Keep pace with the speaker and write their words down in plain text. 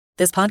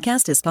This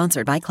podcast is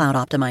sponsored by Cloud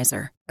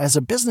Optimizer. As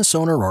a business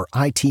owner or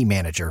IT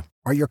manager,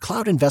 are your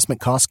cloud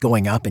investment costs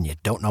going up and you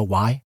don't know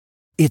why?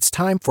 It's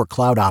time for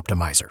Cloud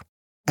Optimizer.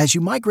 As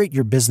you migrate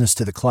your business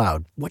to the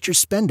cloud, what you're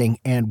spending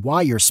and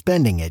why you're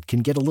spending it can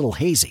get a little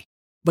hazy.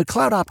 But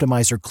Cloud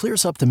Optimizer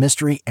clears up the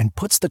mystery and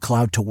puts the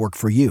cloud to work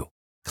for you.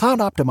 Cloud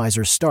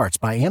Optimizer starts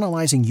by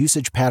analyzing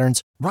usage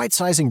patterns,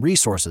 right-sizing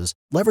resources,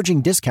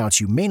 leveraging discounts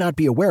you may not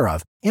be aware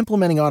of,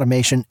 implementing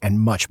automation, and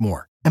much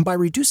more. And by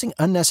reducing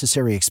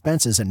unnecessary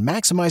expenses and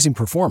maximizing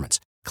performance,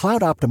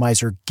 Cloud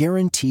Optimizer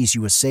guarantees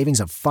you a savings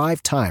of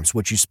 5 times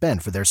what you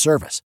spend for their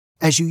service.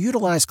 As you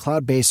utilize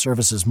cloud-based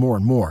services more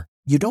and more,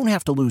 you don't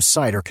have to lose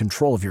sight or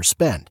control of your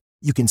spend.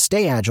 You can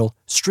stay agile,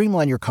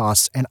 streamline your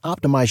costs, and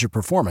optimize your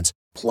performance,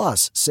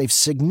 plus save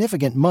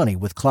significant money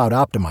with Cloud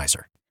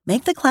Optimizer.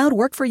 Make the cloud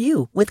work for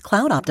you with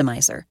Cloud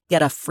Optimizer.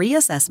 Get a free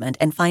assessment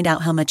and find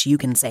out how much you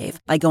can save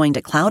by going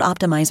to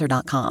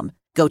cloudoptimizer.com.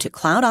 Go to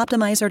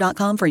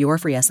cloudoptimizer.com for your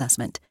free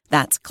assessment.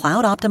 That's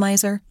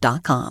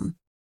cloudoptimizer.com.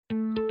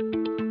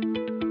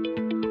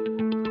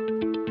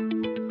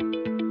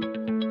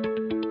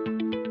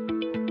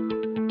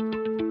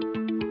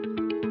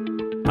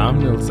 I'm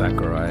Neil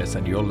Zacharias,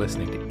 and you're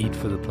listening to Eat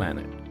for the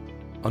Planet.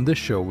 On this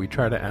show, we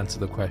try to answer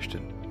the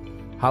question,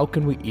 how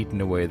can we eat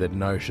in a way that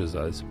nourishes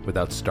us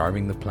without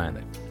starving the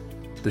planet?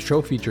 The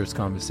show features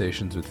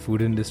conversations with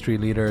food industry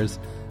leaders,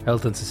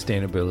 health and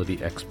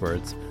sustainability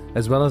experts,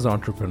 as well as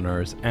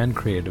entrepreneurs and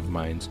creative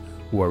minds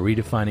who are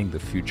redefining the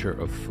future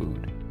of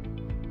food.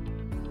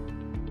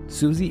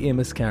 Susie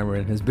Amos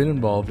Cameron has been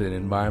involved in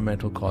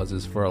environmental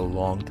causes for a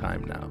long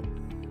time now.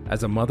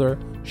 As a mother,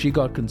 she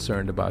got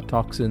concerned about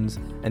toxins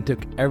and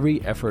took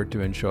every effort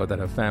to ensure that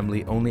her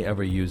family only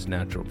ever used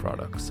natural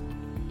products.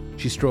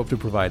 She strove to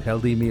provide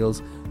healthy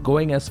meals,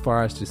 going as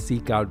far as to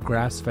seek out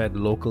grass-fed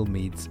local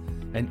meats,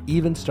 and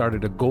even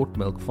started a goat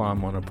milk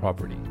farm on her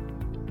property.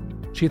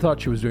 She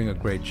thought she was doing a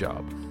great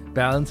job,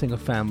 balancing a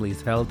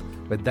family's health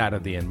with that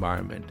of the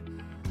environment,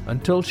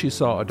 until she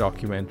saw a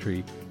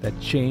documentary that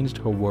changed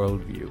her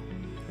worldview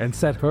and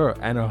set her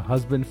and her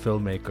husband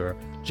filmmaker,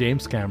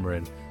 James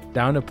Cameron,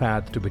 down a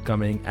path to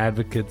becoming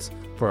advocates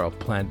for a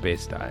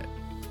plant-based diet.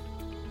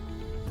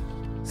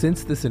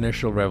 Since this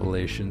initial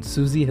revelation,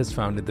 Susie has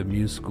founded the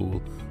Muse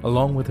School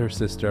along with her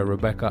sister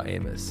Rebecca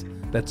Amos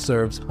that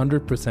serves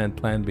 100%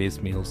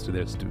 plant-based meals to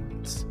their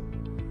students.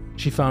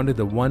 She founded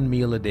the One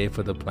Meal a Day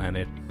for the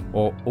Planet,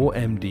 or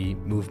OMD,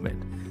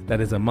 movement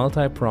that is a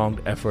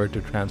multi-pronged effort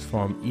to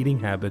transform eating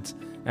habits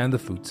and the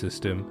food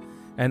system,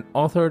 and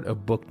authored a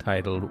book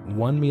titled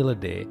One Meal a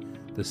Day,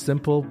 the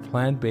simple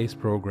plant-based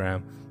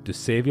program to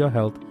save your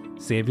health,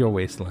 save your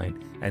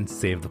waistline, and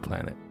save the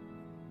planet.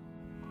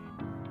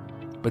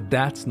 But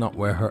that's not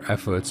where her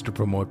efforts to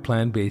promote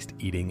plant-based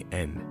eating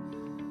end.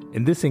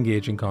 In this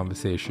engaging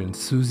conversation,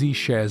 Susie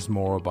shares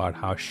more about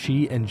how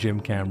she and Jim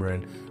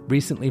Cameron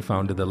recently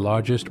founded the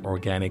largest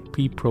organic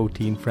pea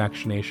protein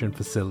fractionation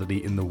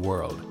facility in the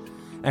world,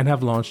 and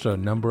have launched a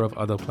number of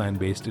other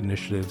plant-based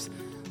initiatives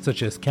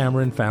such as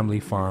Cameron Family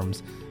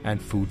Farms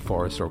and Food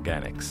Forest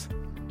Organics.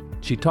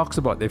 She talks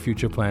about their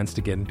future plans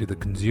to get into the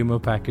consumer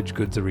packaged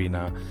goods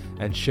arena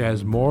and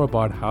shares more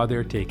about how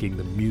they're taking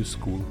the Muse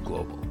School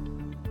global.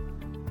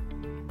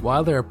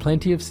 While there are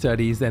plenty of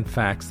studies and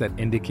facts that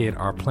indicate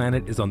our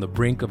planet is on the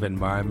brink of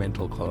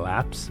environmental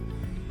collapse,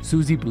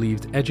 Susie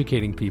believes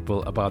educating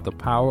people about the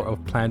power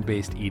of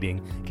plant-based eating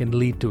can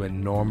lead to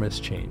enormous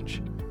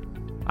change.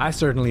 I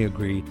certainly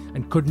agree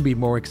and couldn't be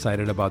more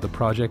excited about the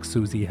project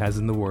Susie has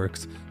in the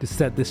works to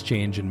set this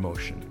change in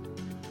motion.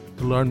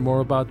 To learn more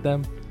about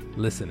them,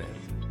 listen in.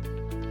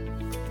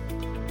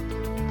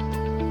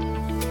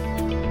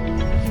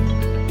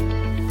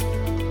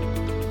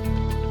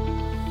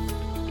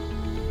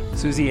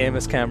 Susie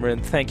Amos Cameron,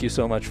 thank you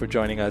so much for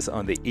joining us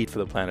on the Eat for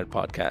the Planet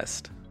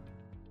podcast.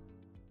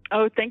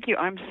 Oh, thank you.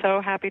 I'm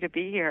so happy to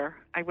be here.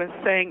 I was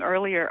saying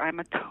earlier, I'm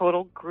a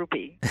total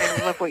groupie.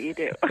 I love what you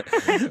do.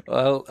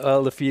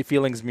 Well, the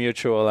feeling's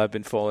mutual. I've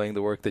been following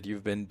the work that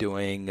you've been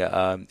doing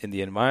in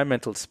the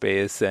environmental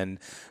space, and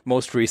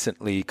most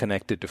recently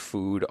connected to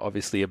food.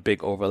 Obviously, a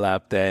big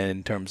overlap there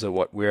in terms of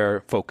what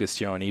we're focused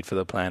here on Eat for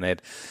the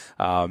Planet.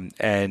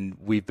 And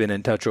we've been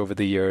in touch over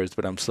the years,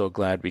 but I'm so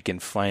glad we can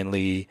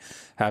finally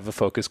have a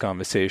focused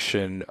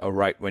conversation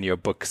right when your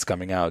book is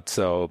coming out.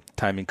 So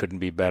timing couldn't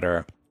be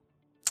better.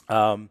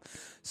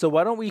 So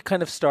why don't we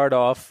kind of start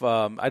off?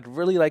 I'd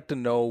really like to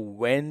know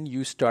when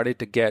you started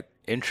to get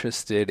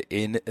interested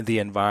in the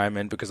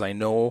environment, because I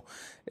know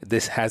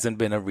this hasn't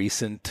been a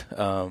recent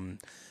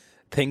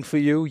thing for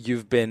you.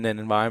 You've been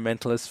an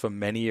environmentalist for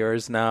many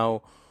years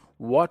now.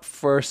 What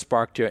first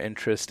sparked your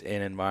interest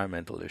in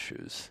environmental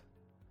issues?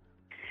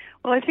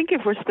 Well, I think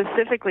if we're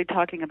specifically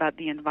talking about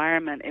the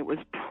environment, it was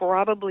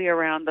probably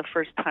around the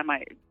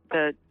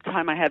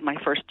time I had my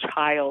first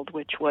child,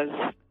 which was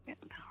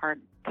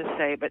hard to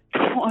say, but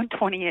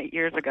 28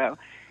 years ago.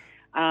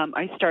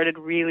 I started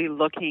really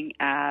looking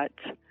at,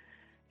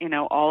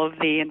 all of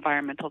the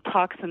environmental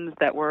toxins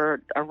that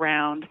were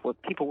around, what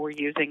people were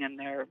using in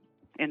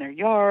their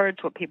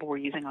yards, what people were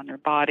using on their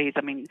bodies.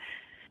 I mean,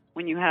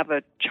 when you have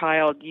a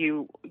child,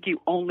 you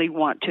only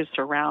want to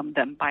surround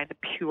them by the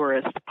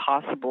purest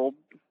possible,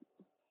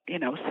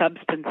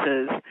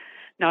 substances,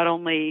 not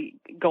only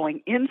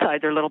going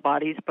inside their little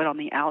bodies, but on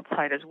the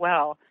outside as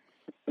well.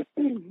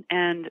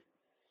 And,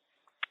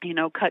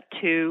 cut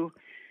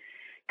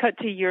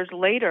to years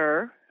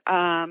later,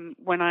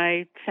 when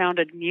I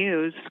founded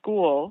Muse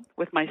School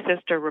with my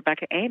sister,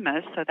 Rebecca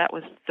Amos, so that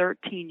was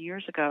 13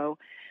 years ago,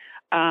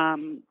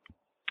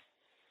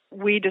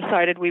 we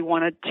decided we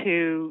wanted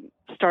to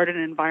start an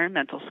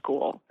environmental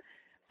school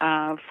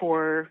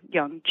for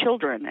young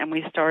children. And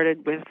we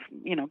started with,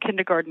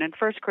 kindergarten and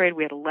first grade.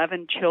 We had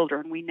 11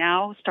 children. We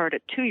now start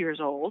at 2 years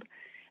old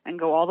and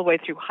go all the way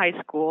through high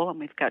school, and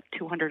we've got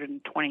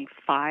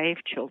 225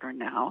 children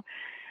now.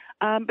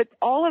 But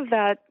all of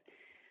that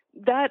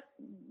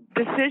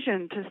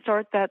decision to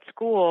start that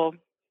school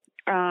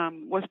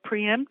was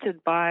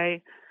preempted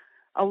by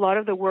a lot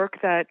of the work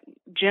that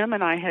Jim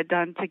and I had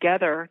done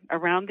together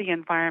around the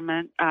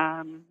environment,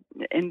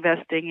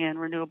 investing in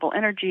renewable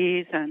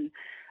energies, and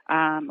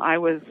I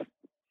was,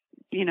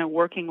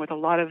 working with a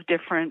lot of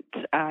different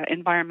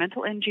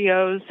environmental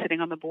NGOs,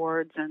 sitting on the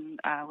boards and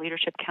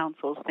leadership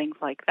councils, things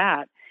like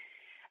that,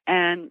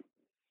 and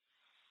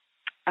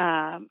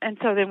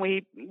so then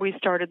we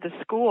started the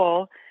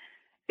school,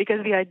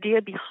 because the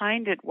idea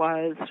behind it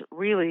was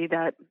really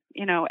that,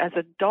 as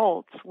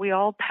adults, we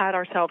all pat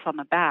ourselves on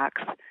the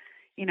backs,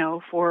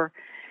 for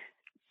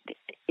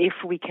if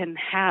we can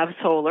have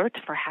solar,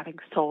 for having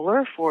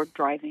solar, for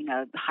driving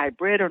a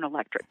hybrid or an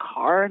electric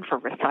car, and for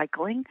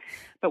recycling.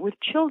 But with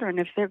children,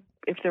 if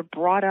they're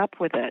brought up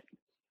with it,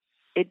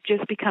 it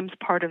just becomes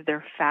part of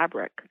their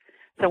fabric.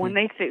 So when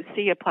they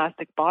see a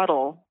plastic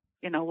bottle,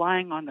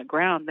 lying on the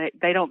ground,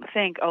 they don't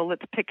think, oh,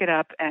 let's pick it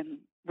up and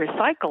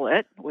recycle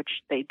it, which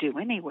they do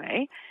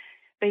anyway.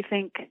 They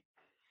think,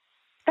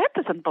 that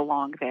doesn't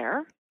belong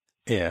there.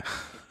 Yeah.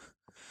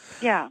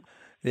 Yeah.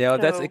 Yeah,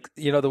 that's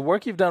the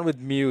work you've done with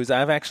Muse.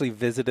 I've actually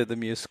visited the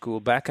Muse School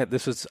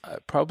this was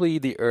probably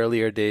the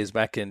earlier days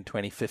back in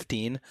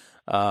 2015,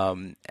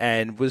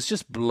 and was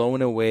just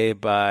blown away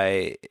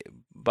by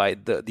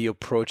the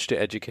approach to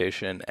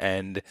education,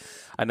 and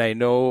I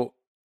know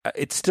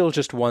it's still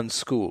just one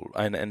school,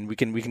 and we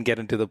can get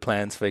into the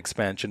plans for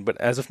expansion, but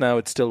as of now,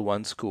 it's still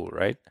one school,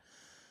 right?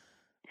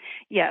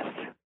 Yes.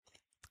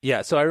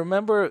 Yeah, so I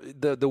remember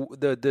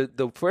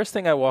the first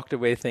thing I walked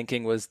away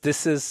thinking was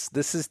these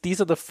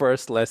are the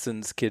first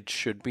lessons kids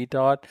should be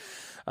taught.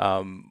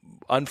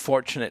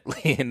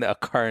 Unfortunately, in the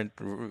current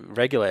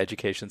regular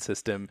education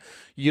system,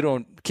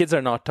 kids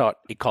are not taught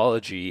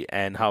ecology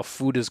and how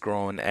food is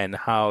grown and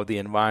how the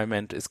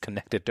environment is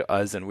connected to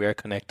us and we are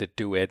connected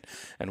to it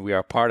and we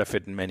are part of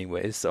it in many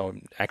ways. So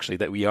actually,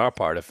 that we are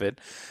part of it,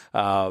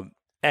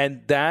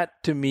 and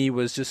that to me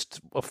was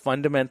just a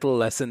fundamental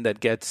lesson that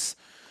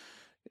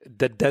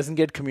doesn't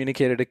get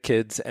communicated to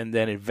kids, and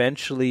then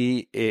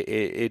eventually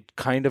it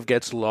kind of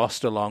gets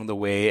lost along the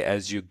way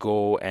as you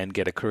go and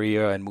get a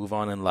career and move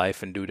on in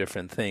life and do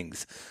different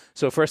things.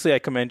 So firstly, I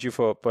commend you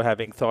for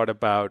having thought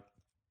about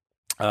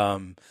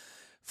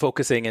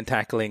focusing and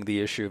tackling the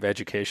issue of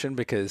education,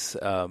 because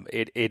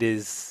it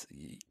is,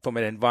 from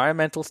an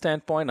environmental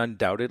standpoint,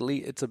 undoubtedly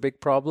it's a big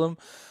problem.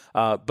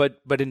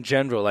 But in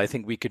general, I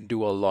think we can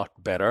do a lot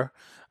better.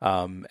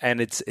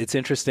 And it's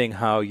interesting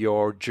how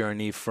your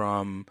journey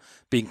from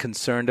being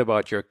concerned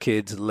about your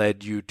kids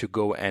led you to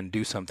go and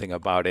do something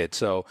about it.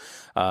 So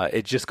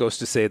it just goes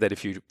to say that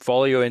if you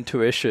follow your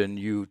intuition,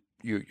 your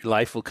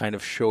life will kind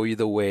of show you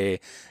the way,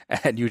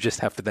 and you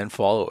just have to then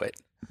follow it.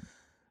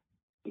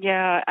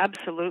 Yeah,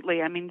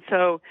 absolutely. I mean,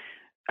 so,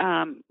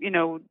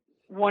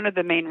 one of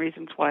the main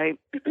reasons why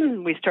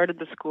we started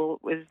the school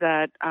was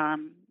that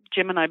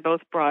Jim and I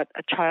both brought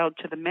a child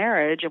to the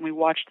marriage, and we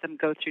watched them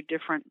go through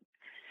different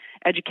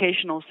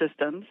educational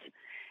systems.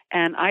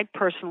 And I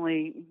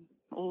personally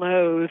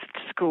loathed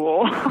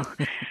school.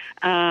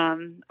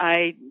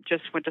 I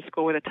just went to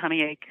school with a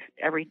tummy ache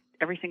every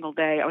single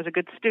day. I was a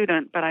good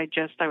student, but I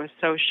was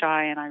so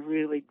shy, and I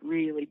really,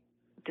 really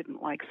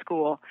didn't like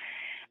school.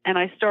 And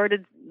I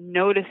started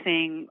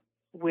noticing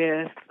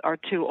with our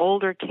two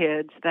older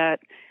kids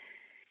that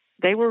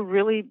they were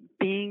really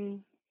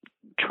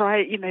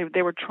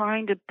they were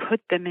trying to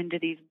put them into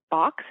these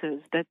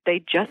boxes that they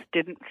just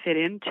didn't fit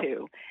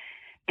into.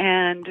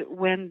 And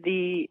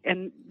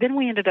then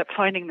we ended up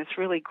finding this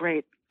really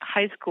great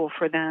high school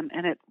for them,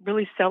 and it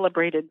really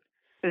celebrated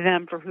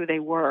them for who they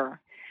were.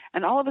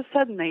 And all of a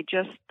sudden,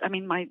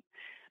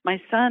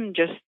 my son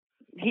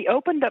he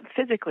opened up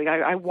physically.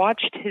 I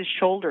watched his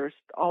shoulders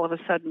all of a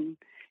sudden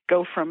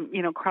go from,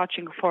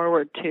 crouching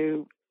forward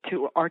to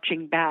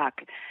arching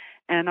back.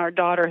 And our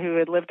daughter, who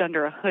had lived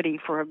under a hoodie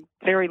for a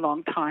very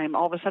long time,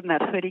 all of a sudden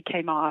that hoodie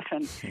came off,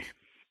 and,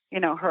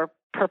 her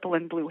purple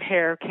and blue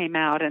hair came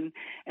out, and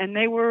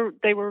they were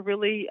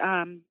really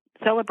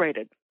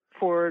celebrated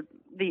for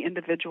the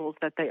individuals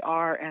that they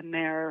are, and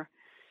their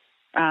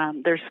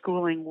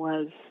schooling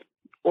was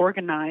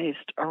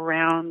organized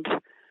around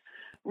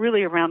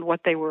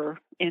what they were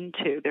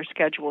into, their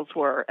schedules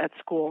were at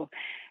school.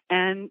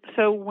 And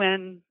so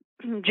when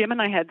Jim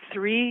and I had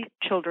 3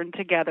 children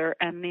together,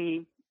 and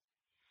the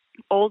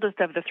oldest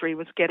of the 3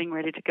 was getting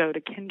ready to go to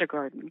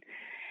kindergarten.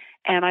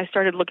 And I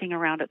started looking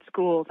around at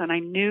schools, and I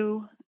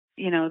knew,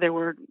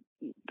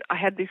 I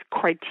had these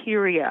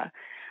criteria.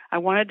 I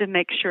wanted to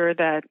make sure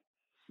that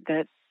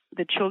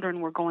the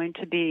children were going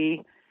to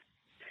be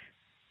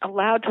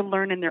allowed to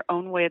learn in their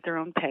own way at their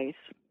own pace,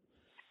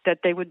 that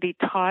they would be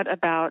taught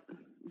about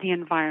the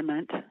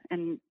environment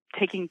and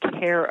taking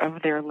care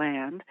of their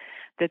land,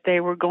 that they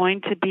were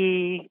going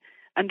to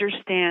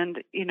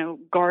understand,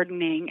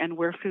 gardening and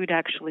where food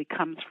actually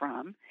comes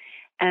from,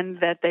 and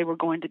that they were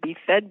going to be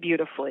fed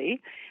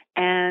beautifully,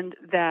 and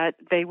that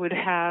they would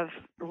have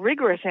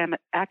rigorous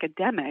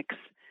academics,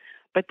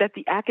 but that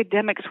the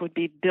academics would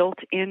be built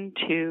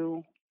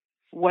into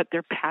what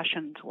their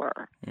passions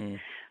were. Mm.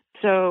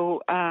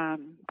 So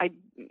I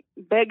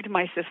begged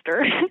my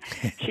sister.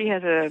 She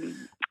has a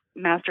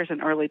master's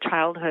in early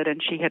childhood,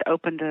 and she had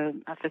opened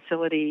an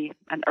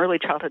early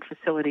childhood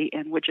facility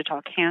in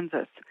Wichita,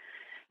 Kansas.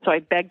 So I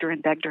begged her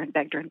and begged her and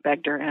begged her and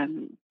begged her,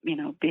 and,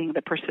 being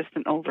the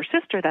persistent older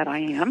sister that I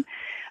am,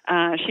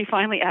 she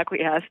finally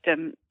acquiesced,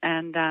 and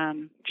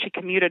she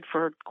commuted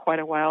for quite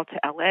a while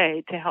to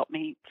L.A. to help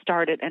me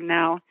start it. And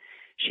now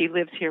she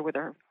lives here with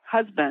her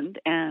husband,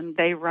 and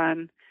they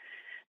run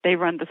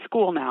the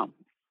school now.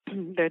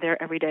 They're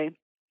there every day.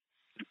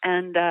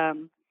 And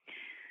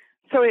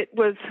so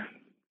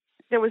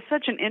there was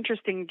such an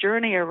interesting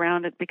journey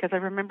around it, because I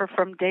remember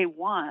from day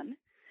one,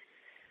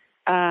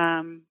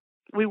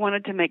 we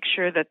wanted to make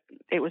sure that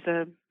it was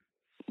a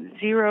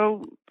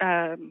zero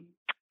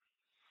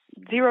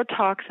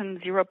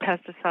toxins, zero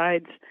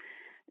pesticides,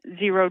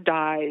 zero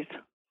dyes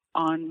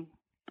on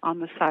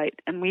the site.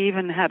 And we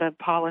even have a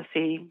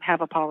policy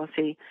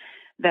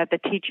that the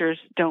teachers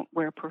don't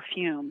wear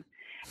perfume.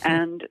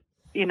 And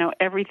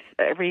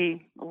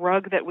every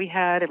rug that we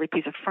had, every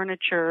piece of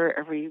furniture,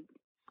 every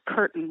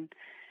curtain,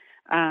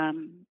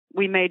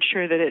 we made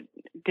sure that it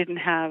didn't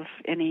have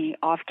any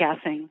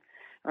off-gassing,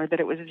 or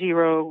that it was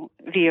zero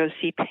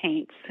VOC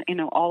paints,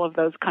 all of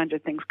those kinds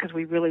of things, because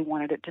we really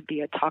wanted it to be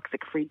a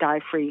toxic-free,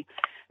 dye-free,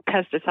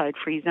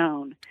 pesticide-free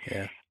zone.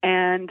 Yeah.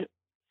 And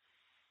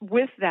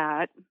with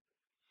that,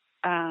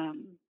 there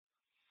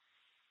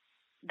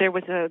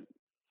was a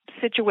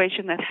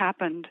situation that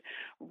happened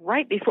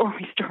right before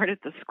we started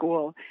the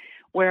school,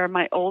 where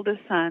my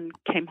oldest son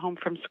came home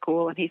from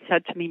school, and he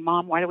said to me,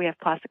 "Mom, why do we have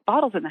plastic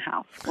bottles in the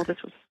house?" Well,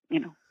 this was,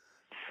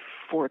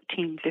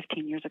 14,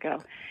 15 years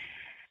ago.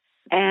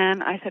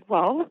 And I said,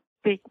 well,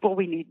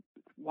 we need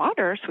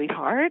water,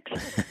 sweetheart.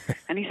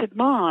 And he said,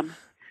 "Mom,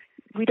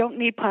 we don't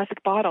need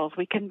plastic bottles.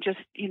 We can just,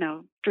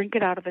 drink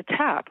it out of the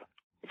tap."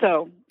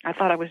 So I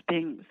thought I was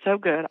being so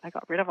good. I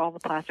got rid of all the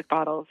plastic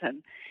bottles,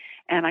 and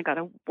I got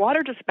a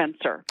water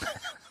dispenser.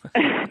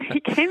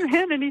 He came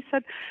in and he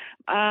said,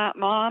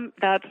 "Mom,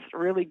 that's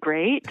really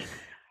great,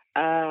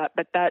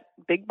 but that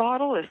big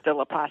bottle is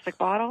still a plastic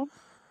bottle."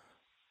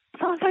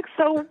 So I was like,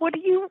 "So what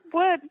do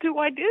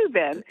I do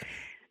then?"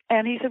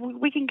 And he said,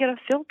 "We can get a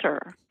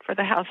filter for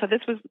the house." So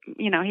this was,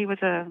 he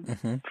was a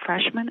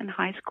freshman in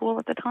high school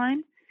at the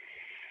time.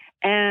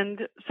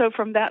 And so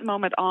from that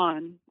moment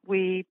on,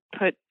 we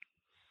put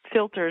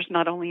filters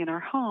not only in our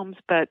homes,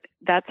 but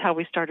that's how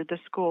we started the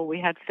school. We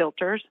had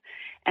filters,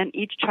 and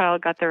each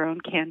child got their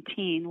own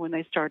canteen when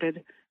they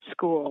started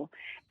school.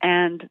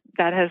 And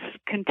that has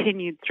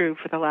continued through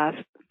for the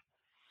last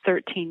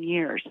 13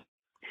 years.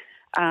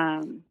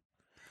 And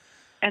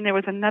there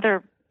was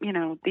another,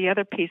 the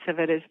other piece of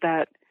it is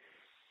that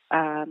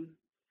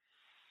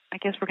I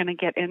guess we're going to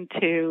get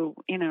into,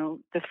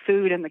 the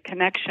food and the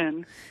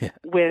connection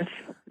with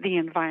the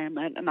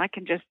environment. And I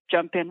can just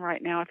jump in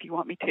right now if you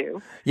want me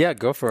to. Yeah,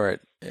 go for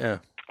it. Yeah.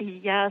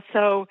 Yeah.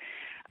 So,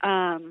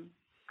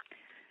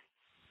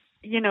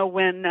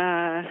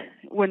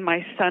 when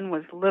my son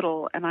was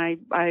little, and I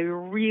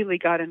really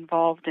got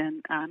involved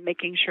in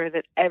making sure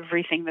that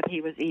everything that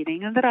he was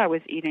eating and that I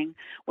was eating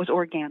was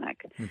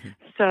organic. Mm-hmm.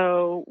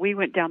 So we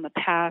went down the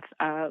path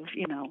of,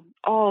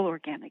 all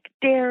organic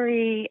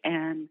dairy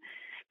and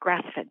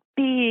grass-fed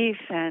beef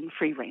and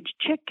free-range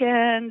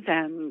chickens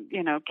and,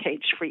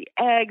 cage-free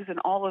eggs and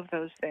all of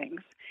those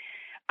things.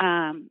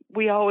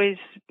 We always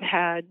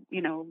had,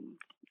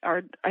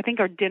 I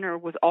think our dinner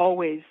was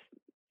always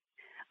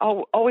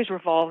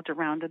revolved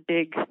around a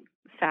big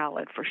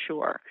salad for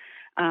sure.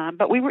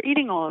 But we were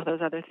eating all of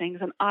those other things,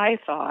 and I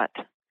thought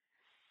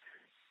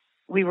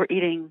we were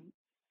eating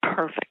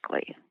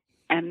perfectly.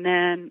 And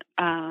then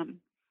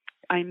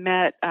I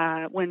met,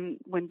 when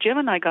Jim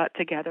and I got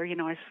together,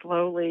 I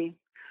slowly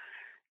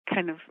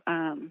kind of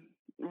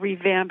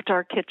revamped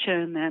our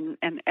kitchen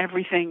and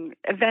everything.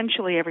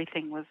 Eventually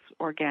everything was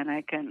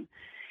organic. And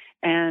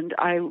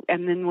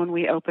then when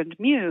we opened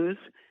Muse,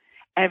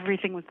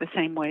 everything was the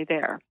same way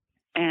there.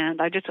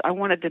 And I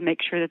wanted to make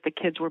sure that the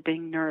kids were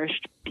being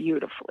nourished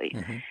beautifully.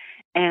 Mm-hmm.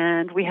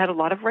 And we had a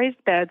lot of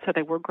raised beds, so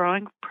they were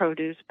growing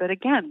produce. But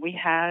again, we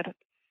had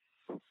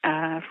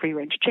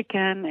free-range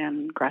chicken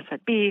and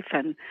grass-fed beef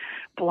and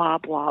blah,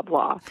 blah,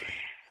 blah.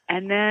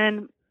 And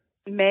then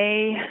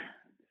May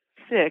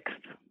 6th,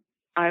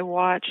 I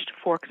watched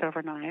Forks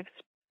Over Knives,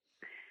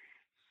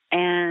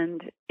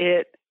 and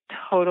it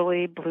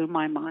totally blew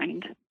my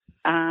mind.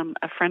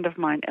 A friend of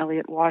mine,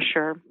 Elliot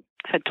Washer,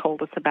 had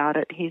told us about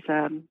it. He's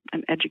an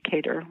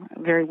educator, a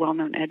very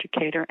well-known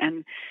educator,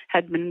 and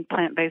had been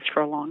plant-based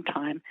for a long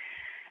time.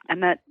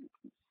 And that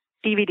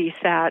DVD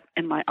sat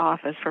in my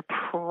office for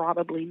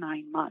probably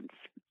 9 months.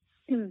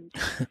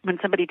 When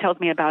somebody tells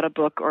me about a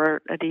book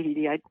or a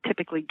DVD, I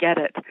typically get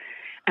it,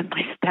 and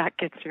my stack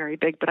gets very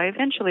big, but I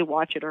eventually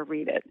watch it or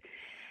read it.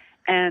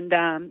 And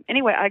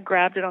anyway, I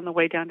grabbed it on the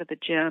way down to the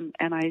gym,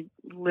 and I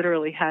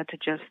literally had to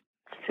just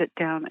sit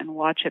down and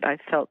watch it. I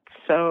felt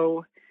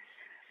so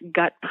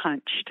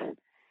gut-punched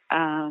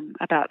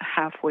about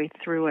halfway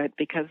through it,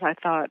 because I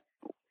thought,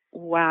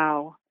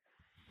 wow,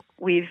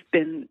 we've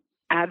been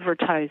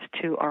advertised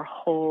to our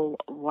whole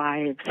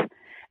lives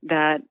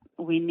that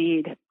we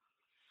need,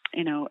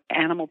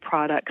 animal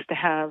products to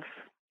have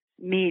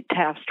meat, to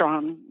have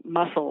strong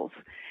muscles,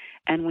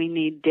 and we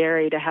need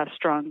dairy to have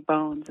strong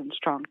bones and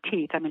strong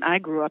teeth. I mean, I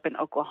grew up in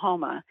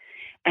Oklahoma,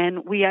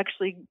 and we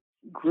actually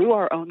grew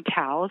our own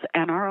cows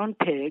and our own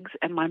pigs.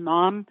 And my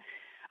mom,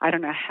 I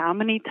don't know how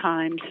many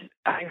times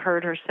I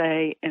heard her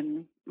say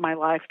in my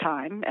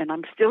lifetime, and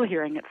I'm still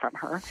hearing it from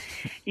her,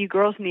 you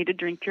girls need to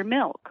drink your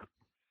milk.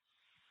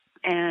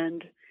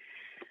 And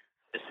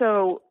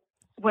so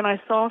when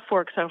I saw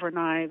Forks Over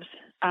Knives,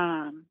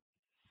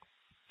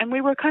 and we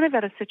were kind of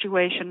at a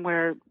situation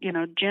where,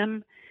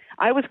 Jim,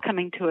 I was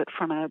coming to it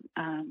from a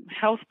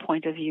health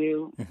point of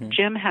view. Mm-hmm.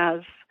 Jim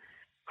has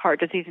heart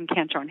disease and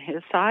cancer on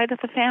his side of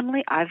the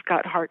family. I've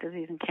got heart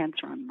disease and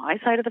cancer on my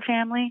side of the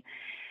family.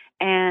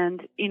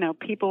 And,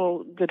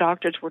 the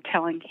doctors were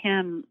telling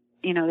him,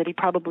 that he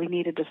probably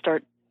needed to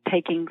start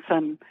taking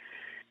some,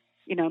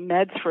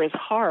 meds for his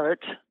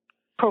heart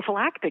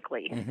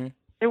prophylactically. Mm-hmm.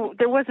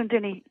 There wasn't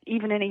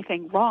even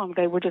anything wrong.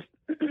 They were just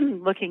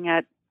looking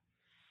at,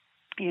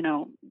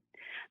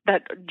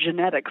 that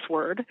genetics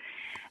word.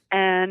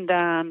 And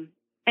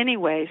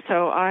anyway,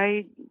 so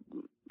I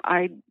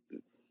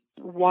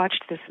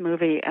watched this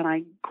movie, and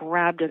I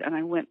grabbed it, and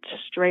I went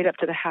straight up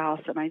to the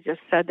house, and I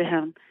just said to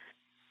him,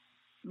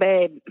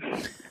 babe,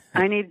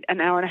 I need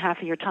an hour and a half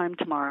of your time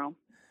tomorrow.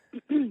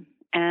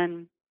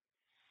 And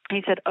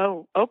he said,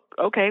 oh,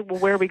 okay, well,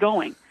 where are we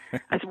going?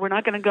 I said, we're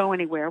not going to go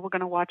anywhere. We're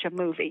going to watch a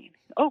movie.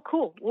 Oh,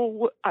 cool.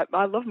 Well,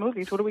 I love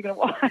movies. What are we going to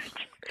watch?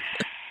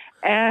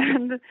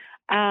 And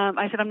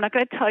I said, I'm not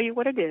going to tell you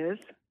what it is,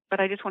 but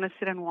I just want to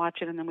sit and watch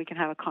it, and then we can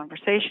have a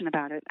conversation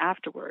about it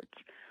afterwards.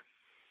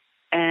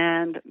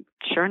 And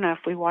sure enough,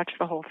 we watched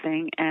the whole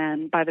thing.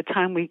 And by the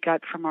time we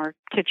got from our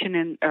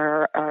kitchen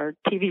our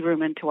TV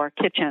room into our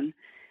kitchen,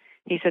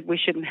 he said we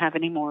shouldn't have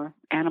any more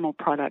animal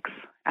products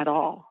at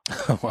all.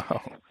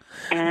 Wow.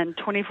 And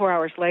 24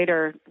 hours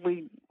later,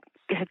 we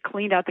had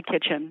cleaned out the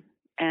kitchen,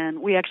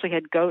 and we actually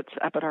had goats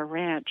up at our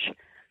ranch.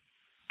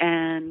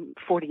 And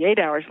 48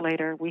 hours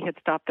later, we had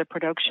stopped the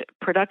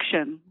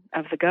production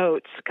of the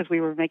goats, because we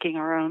were making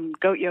our own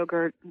goat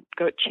yogurt,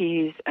 goat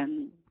cheese,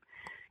 and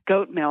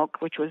goat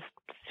milk, which was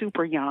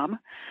super yum.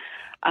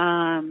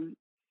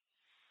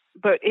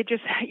 But it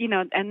just,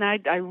 and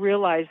I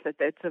realized that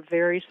it's a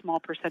very small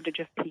percentage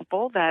of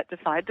people that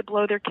decide to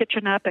blow their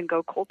kitchen up and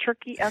go cold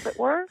turkey, as it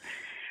were.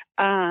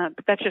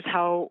 But that's just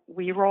how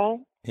we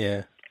roll.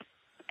 Yeah.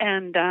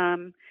 And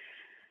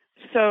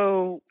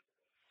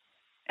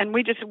and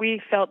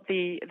we felt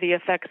the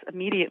effects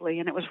immediately.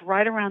 And it was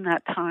right around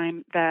that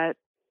time that,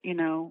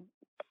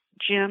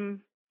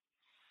 Jim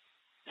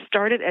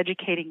started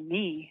educating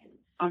me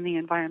on the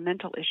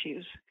environmental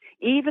issues.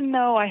 Even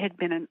though I had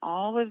been in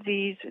all of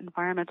these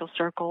environmental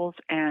circles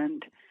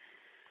and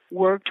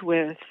worked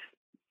with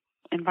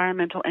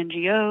environmental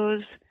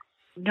NGOs,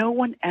 no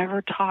one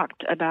ever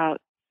talked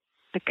about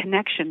the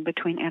connection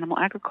between animal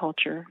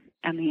agriculture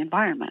and the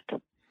environment.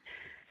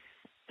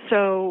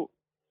 So,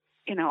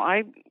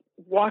 I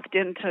walked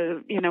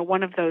into,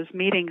 one of those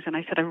meetings, and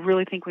I said, I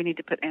really think we need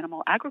to put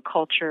animal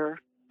agriculture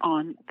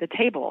on the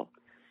table.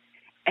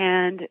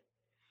 And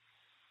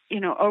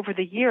over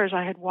the years,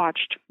 I had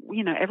watched,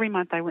 every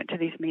month I went to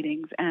these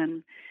meetings,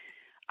 and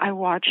I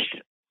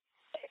watched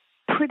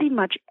pretty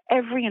much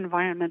every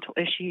environmental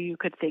issue you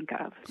could think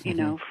of,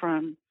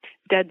 from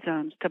dead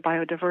zones to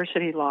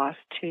biodiversity loss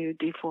to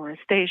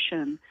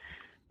deforestation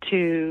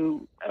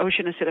to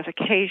ocean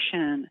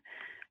acidification,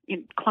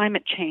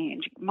 climate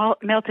change,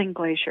 melting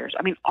glaciers.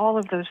 I mean, all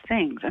of those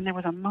things. And there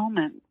was a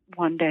moment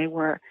one day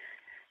where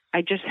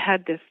I just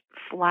had this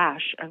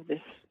flash of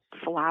this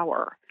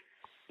flower.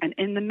 And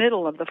in the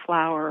middle of the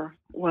flower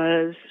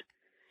was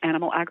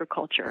animal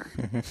agriculture.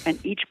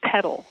 And each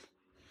petal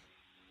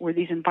were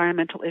these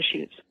environmental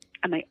issues.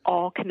 And they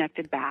all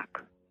connected back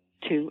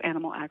to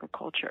animal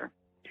agriculture.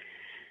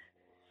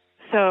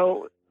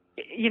 So,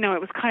 it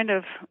was kind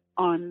of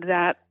on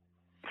that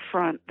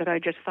front that I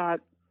just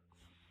thought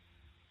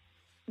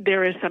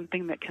there is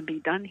something that can be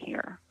done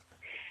here.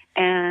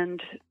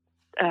 And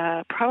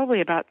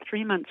probably about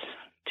 3 months,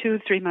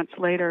 2-3 months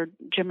later,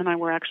 Jim and I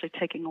were actually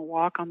taking a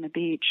walk on the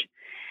beach.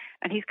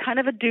 And he's kind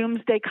of a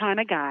doomsday kind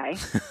of guy.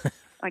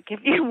 Like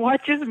if you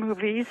watch his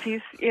movies,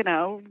 he's,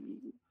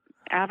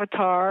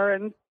 Avatar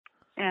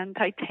and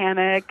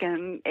Titanic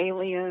and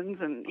Aliens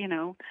and,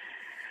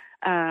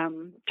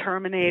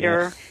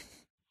 Terminator.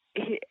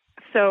 Yeah.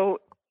 So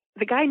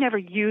the guy never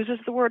uses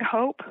the word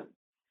hope.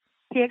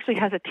 He actually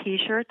has a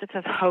T-shirt that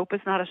says "Hope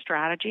is not a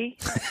strategy."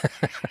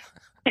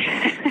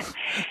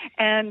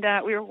 And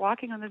we were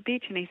walking on the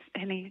beach, and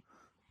he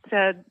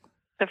said,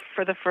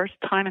 "For the first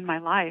time in my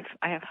life,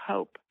 I have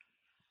hope."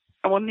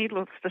 Well,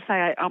 needless to say,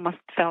 I almost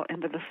fell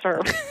into the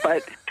surf.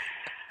 But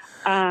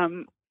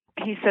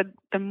he said,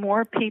 "The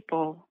more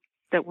people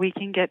that we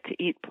can get to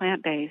eat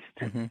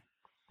plant-based,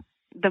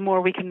 the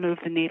more we can move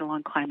the needle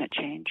on climate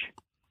change."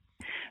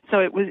 So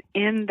it was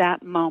in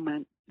that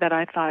moment that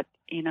I thought,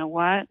 you know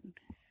what?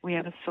 We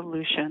have a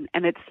solution.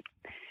 And it's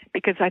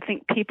because I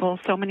think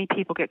so many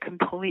people get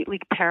completely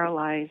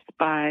paralyzed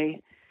by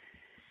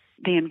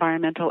the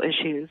environmental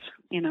issues.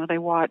 They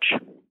watch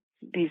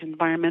these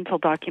environmental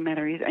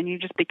documentaries and you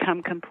just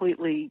become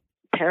completely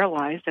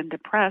paralyzed and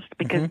depressed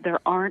because there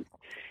aren't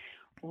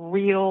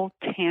real,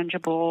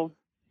 tangible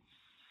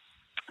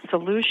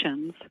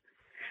solutions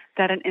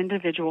that an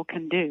individual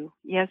can do.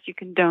 Yes, you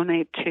can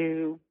donate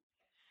to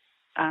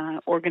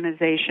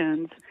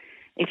organizations.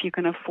 If you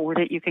can afford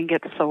it, you can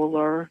get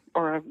solar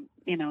or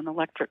an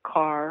electric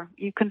car.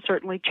 You can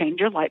certainly change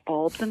your light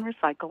bulbs and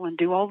recycle and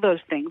do all those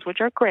things,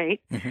 which are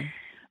great.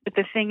 But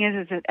the thing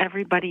is that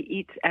everybody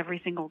eats every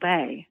single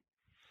day,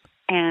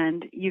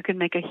 and you can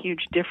make a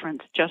huge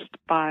difference just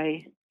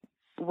by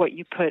what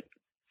you put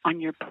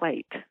on your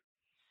plate.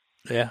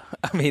 Yeah,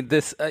 I mean,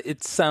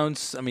 it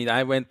sounds,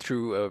 I went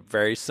through a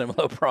very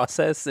similar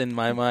process in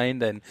my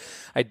mind, and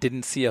I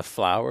didn't see a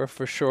flower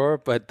for sure,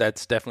 but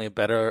that's definitely a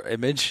better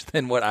image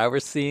than what I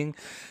was seeing.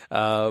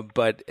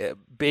 But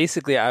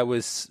basically,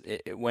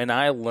 when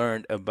I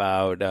learned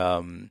about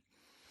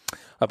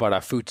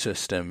our food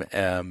system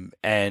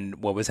and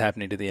what was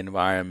happening to the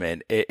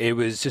environment, it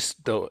was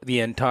just the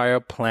entire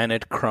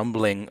planet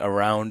crumbling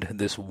around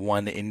this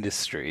one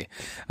industry.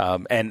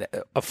 And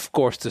of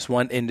course, this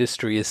one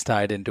industry is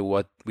tied into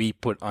what we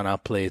put on our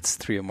plates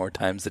 3 or more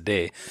times a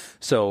day.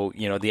 So,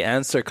 the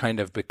answer kind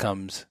of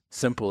becomes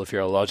simple if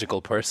you're a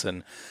logical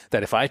person,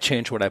 that if I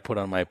change what I put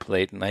on my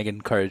plate and I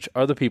encourage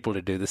other people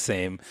to do the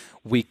same,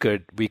 we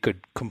could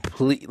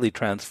completely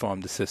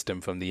transform the system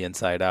from the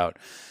inside out.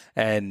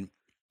 And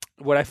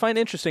what I find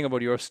interesting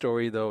about your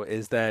story, though,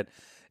 is that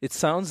it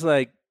sounds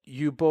like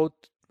you both,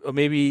 or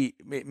maybe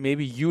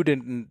you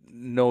didn't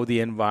know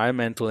the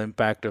environmental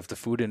impact of the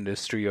food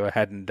industry or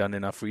hadn't done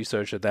enough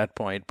research at that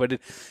point. But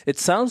it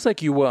sounds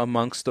like you were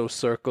amongst those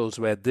circles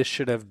where this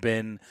should have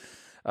been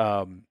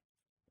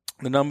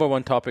the number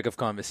one topic of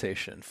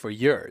conversation for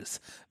years,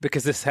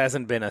 because this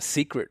hasn't been a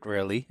secret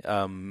really,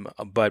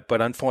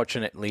 but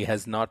unfortunately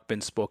has not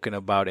been spoken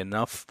about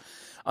enough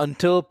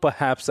until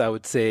perhaps I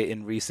would say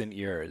in recent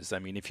years. I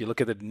mean, if you look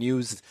at the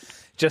news,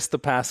 just the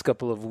past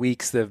couple of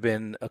weeks, there have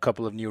been a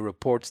couple of new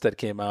reports that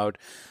came out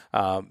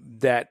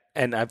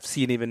and I've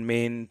seen even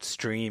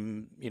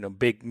mainstream,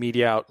 big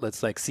media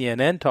outlets like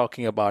CNN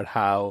talking about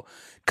how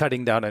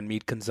cutting down on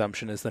meat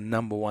consumption is the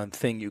number one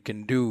thing you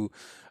can do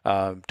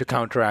to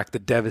counteract the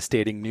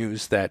devastating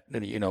news that,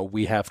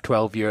 we have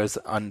 12 years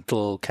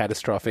until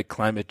catastrophic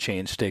climate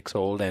change takes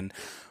hold, and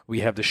we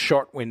have the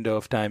short window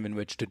of time in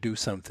which to do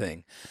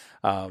something.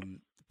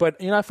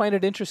 But I find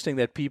it interesting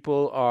that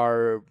people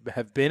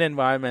have been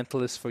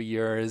environmentalists for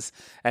years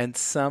and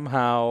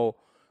somehow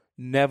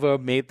never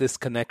made this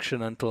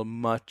connection until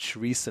much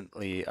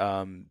recently.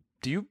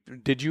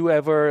 Did you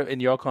ever, in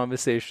your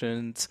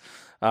conversations,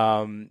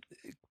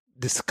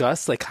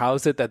 discuss how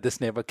is it that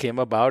this never came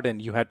about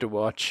and you had to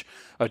watch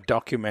a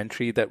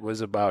documentary that was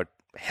about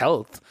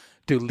health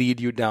to lead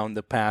you down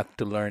the path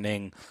to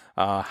learning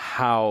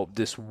how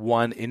this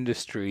one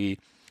industry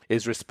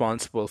is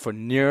responsible for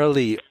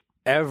nearly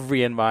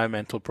every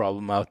environmental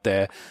problem out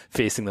there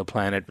facing the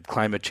planet, with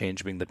climate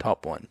change being the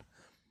top one?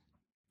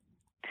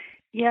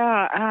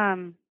 Yeah,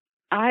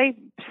 I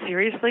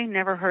seriously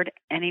never heard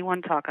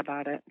anyone talk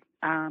about it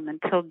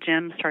until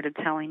Jim started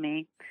telling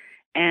me.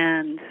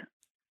 And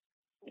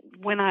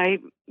when I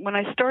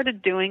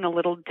started doing a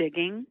little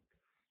digging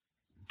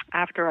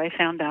after I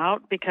found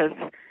out, because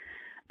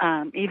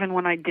even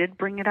when I did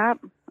bring it up,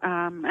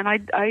 and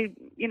I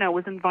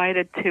was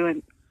invited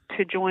to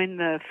join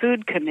the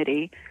food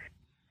committee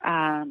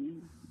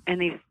in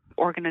these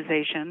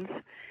organizations,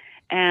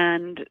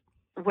 and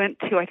went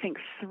to, I think,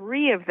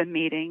 3 of the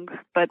meetings,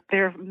 but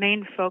their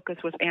main focus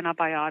was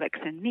antibiotics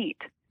in meat.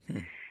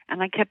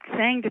 And I kept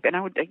saying and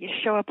I would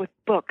show up with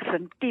books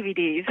and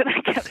DVDs, and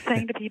I kept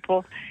saying to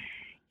people,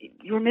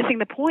 you're missing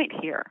the point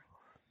here.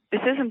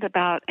 This isn't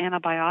about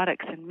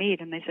antibiotics in meat.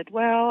 And they said,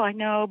 well, I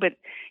know, but,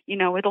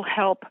 it'll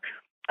help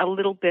a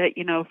little bit,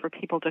 for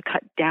people to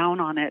cut down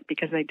on it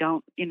because they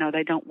don't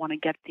want to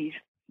get these,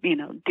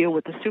 deal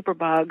with the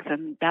superbugs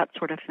and that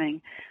sort of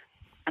thing.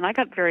 And I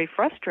got very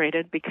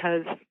frustrated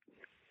because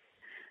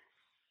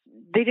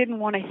they didn't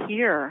want to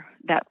hear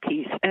that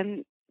piece.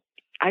 And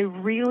I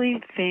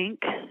really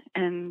think,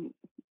 and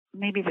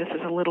maybe this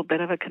is a little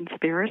bit of a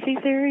conspiracy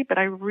theory, but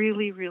I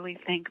really, really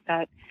think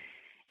that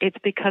it's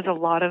because a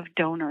lot of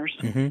donors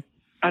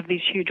of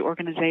these huge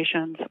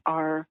organizations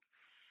are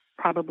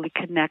probably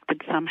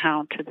connected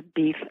somehow to the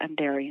beef and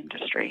dairy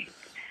industry.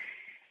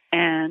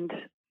 And,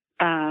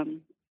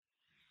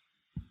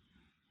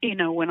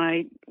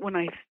 when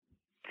I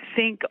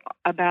think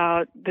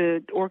about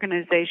the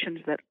organizations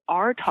that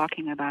are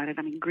talking about it,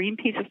 I mean,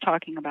 Greenpeace is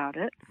talking about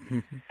it,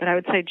 but I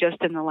would say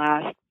just in the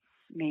last,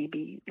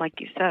 maybe, like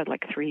you said,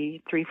 like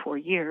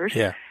 3-4 years.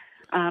 Yeah.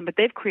 But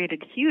they've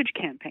created huge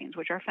campaigns,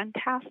 which are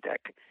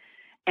fantastic.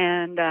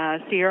 And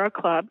Sierra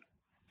Club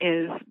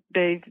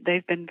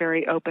they've been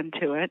very open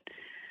to it.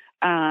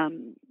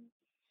 And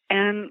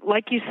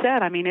like you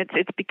said, I mean, it's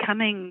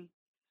becoming,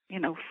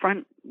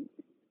 front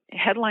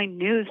headline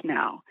news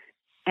now.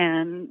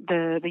 And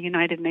the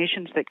United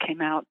Nations that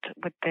came out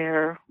with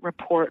their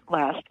report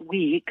last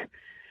week,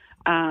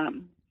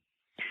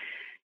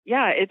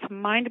 it's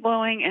mind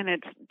blowing and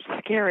it's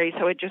scary.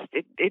 So it just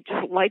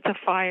lights a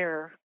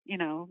fire.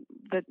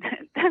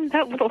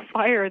 That little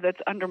fire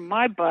that's under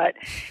my butt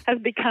has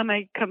become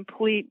a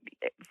complete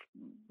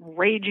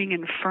raging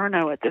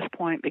inferno at this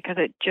point, because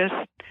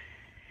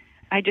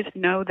I just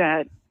know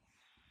that,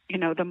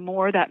 the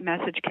more that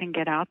message can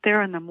get out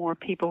there and the more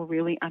people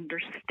really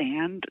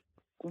understand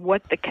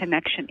what the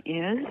connection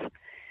is,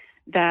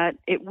 that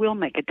it will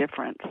make a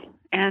difference.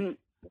 And,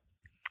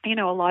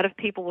 a lot of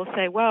people will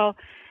say, well,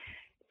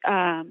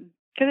 because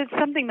it's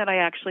something that I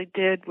actually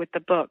did with the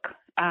book,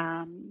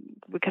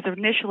 because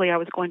initially I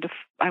was going to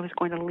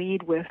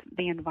lead with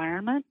the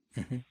environment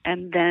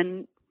and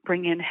then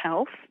bring in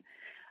health.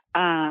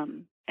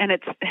 And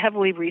it's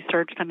heavily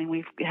researched. I mean,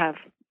 we have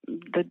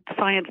the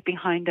science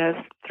behind us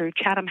through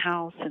Chatham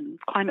House and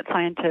climate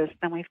scientists.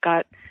 Then we've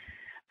got,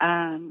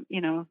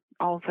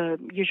 all the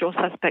usual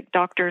suspect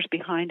doctors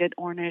behind it,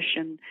 Ornish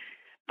and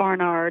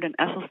Barnard and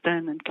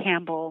Esselstyn and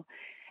Campbell.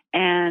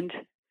 And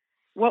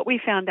what we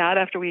found out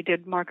after we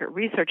did market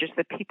research is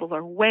that people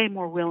are way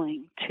more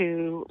willing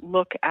to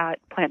look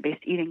at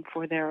plant-based eating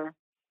for their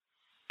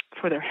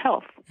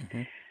health.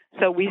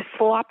 So we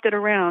flopped it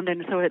around,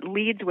 and so it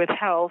leads with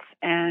health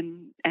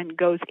and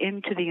goes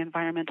into the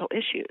environmental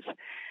issues.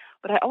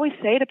 But I always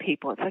say to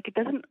people, it's like it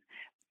doesn't.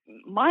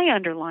 My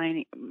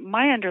underlying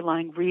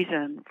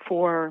reason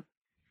for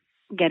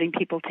getting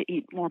people to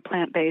eat more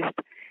plant-based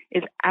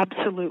is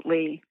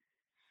absolutely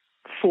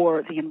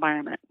for the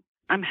environment.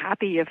 I'm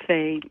happy if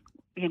they,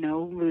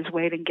 lose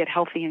weight and get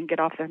healthy and get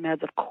off their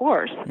meds, of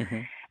course.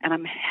 And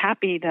I'm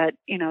happy that,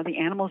 the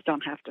animals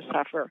don't have to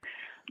suffer.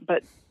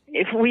 But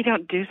if we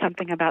don't do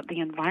something about the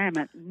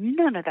environment,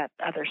 none of that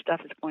other stuff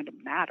is going to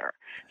matter.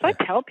 So I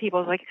tell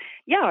people, like,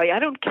 I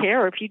don't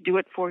care if you do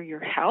it for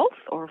your health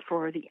or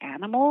for the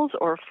animals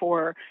or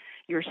for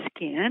your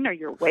skin or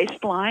your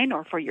waistline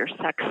or for your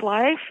sex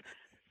life.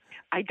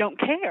 I don't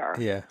care.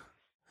 Yeah.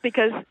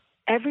 Because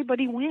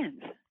everybody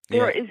wins.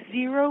 There's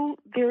zero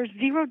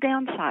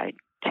downside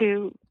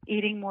to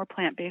eating more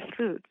plant-based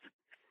foods.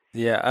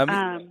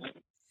 Yeah.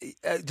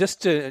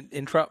 Just to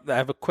interrupt, I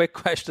have a quick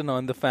question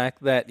on the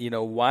fact that,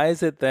 why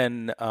is it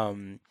then,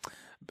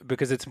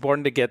 because it's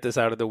important to get this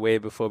out of the way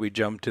before we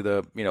jump to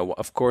the,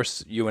 of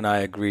course, you and I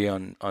agree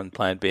on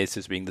plant-based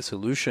as being the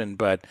solution,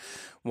 but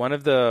one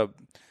of the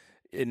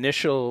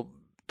initial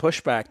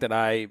pushback that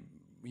I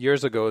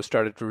years ago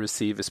started to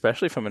receive,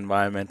 especially from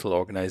environmental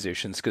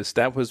organizations, because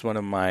that was one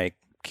of my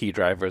key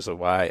drivers of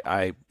why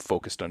I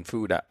focused on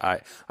food.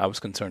 I was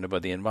concerned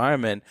about the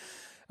environment.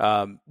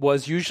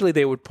 Was usually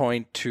they would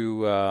point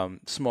to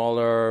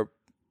smaller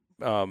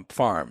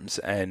farms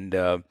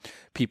and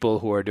people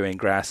who are doing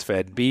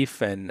grass-fed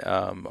beef and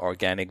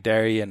organic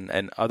dairy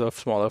and other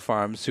smaller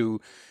farms who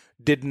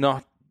did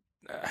not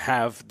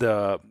have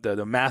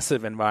the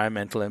massive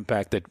environmental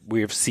impact that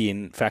we've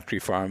seen factory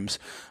farms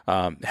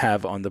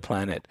have on the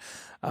planet.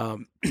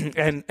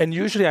 And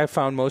usually I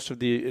found most of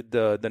the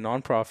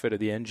nonprofit or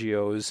the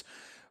NGOs,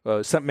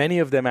 many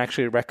of them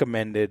actually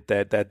recommended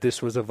that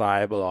this was a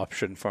viable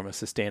option from a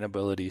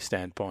sustainability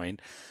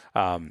standpoint,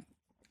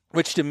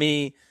 which to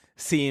me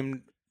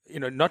seemed,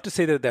 not to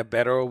say that they're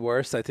better or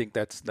worse. I think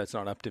that's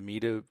not up to me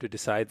to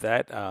decide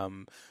that.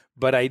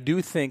 But I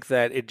do think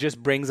that it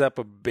just brings up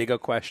a bigger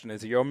question: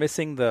 is you're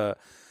missing the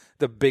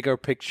bigger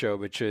picture,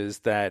 which is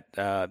that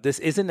this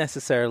isn't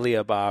necessarily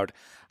about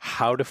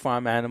how to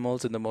farm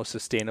animals in the most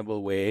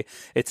sustainable way.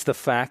 It's the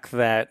fact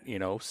that,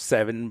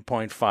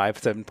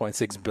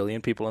 7.6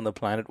 billion people on the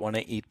planet want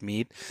to eat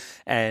meat.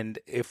 And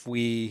if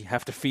we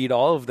have to feed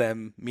all of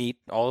them meat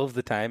all of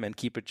the time and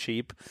keep it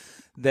cheap,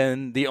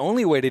 then the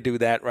only way to do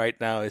that right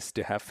now is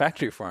to have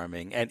factory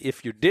farming. And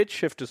if you did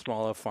shift to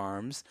smaller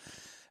farms,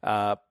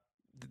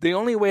 the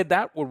only way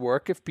that would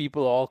work if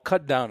people all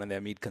cut down on their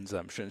meat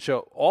consumption.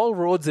 So all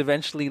roads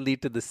eventually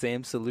lead to the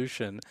same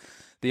solution.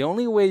 The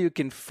only way you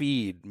can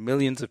feed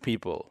millions of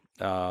people,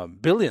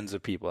 billions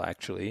of people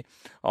actually,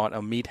 on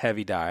a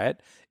meat-heavy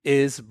diet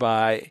is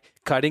by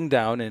cutting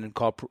down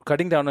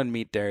on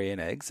meat, dairy,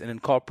 and eggs, and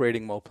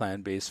incorporating more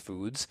plant-based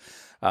foods.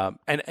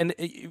 And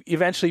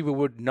eventually we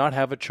would not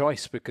have a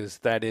choice, because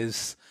that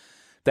is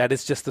that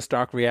is just the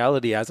stark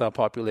reality as our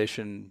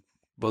population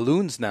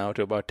balloons now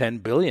to about 10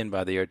 billion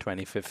by the year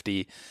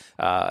 2050.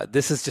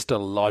 This is just a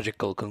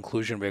logical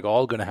conclusion we're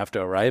all going to have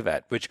to arrive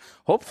at, which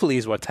hopefully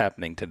is what's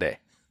happening today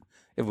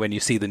when you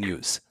see the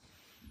news.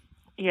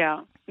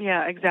 Yeah,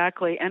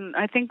 exactly. And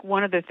I think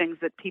one of the things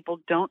that people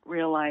don't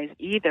realize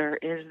either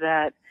is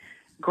that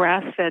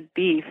grass-fed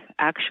beef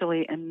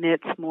actually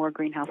emits more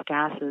greenhouse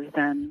gases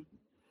than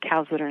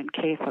cows that are in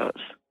CAFOs.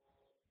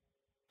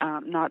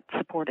 Not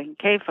supporting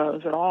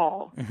CAFOs at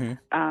all.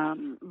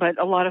 Mm-hmm. But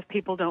a lot of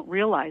people don't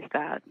realize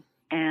that.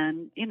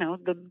 And,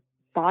 the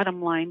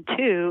bottom line,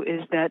 too,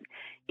 is that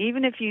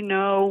even if you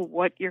know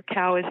what your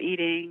cow is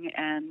eating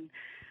and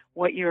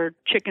what your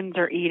chickens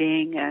are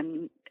eating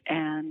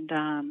and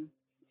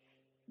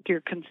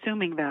you're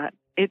consuming that,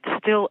 it's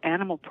still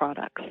animal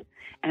products,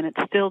 and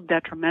it's still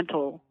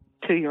detrimental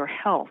to your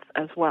health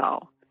as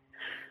well.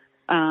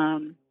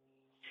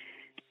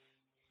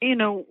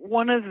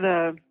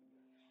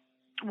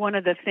 One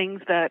of the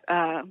things that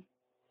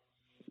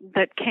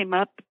came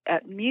up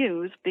at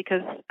Muse,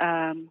 because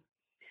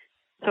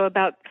so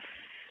about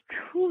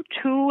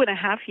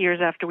 2.5 years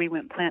after we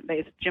went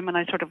plant-based, Jim and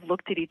I sort of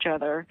looked at each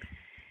other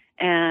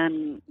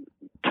and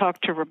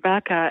talked to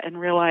Rebecca and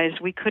realized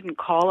we couldn't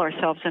call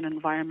ourselves an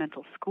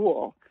environmental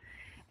school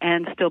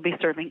and still be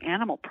serving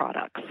animal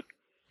products.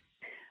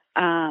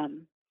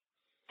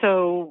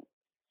 So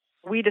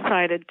we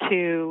decided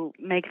to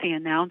make the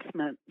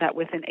announcement that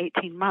within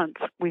 18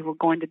 months we were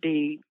going to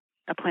be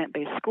a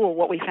plant-based school.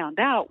 What we found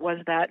out was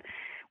that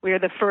we are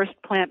the first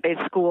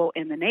plant-based school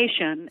in the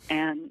nation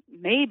and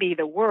maybe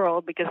the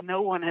world, because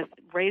no one has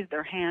raised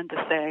their hand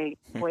to say,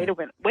 wait a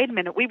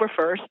minute, we were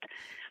first.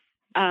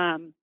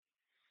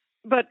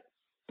 But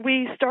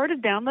we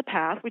started down the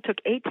path. We took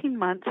 18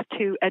 months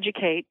to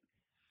educate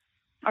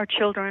our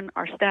children,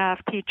 our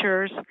staff,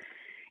 teachers,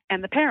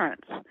 and the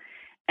parents.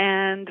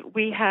 And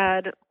we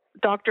had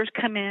doctors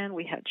come in,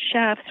 we had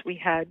chefs, we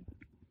had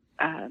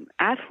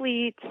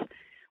athletes,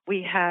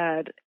 we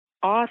had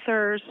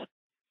authors,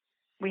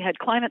 we had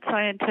climate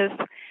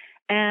scientists,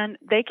 and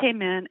they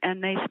came in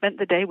and they spent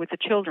the day with the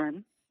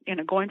children,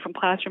 going from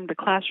classroom to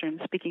classroom,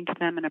 speaking to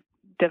them in a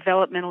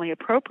developmentally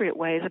appropriate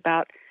ways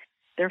about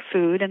their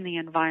food and the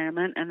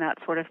environment and that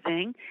sort of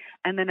thing.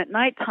 And then at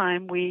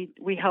nighttime, we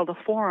held a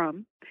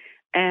forum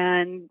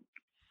and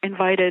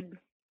invited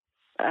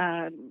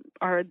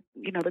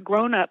the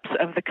grown-ups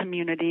of the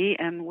community,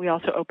 and we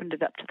also opened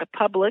it up to the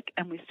public,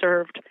 and we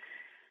served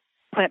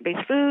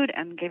plant-based food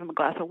and gave them a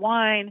glass of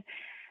wine.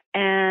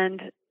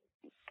 And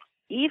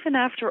even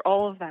after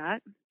all of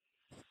that,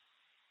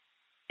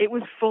 it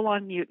was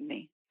full-on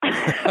mutiny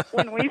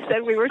when we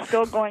said we were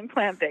still going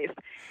plant-based.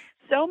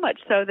 So much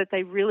so that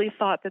they really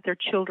thought that their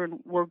children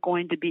were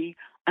going to be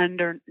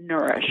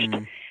undernourished.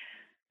 Mm-hmm.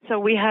 So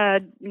we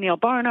had Neil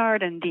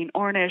Barnard and Dean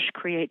Ornish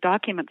create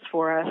documents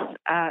for us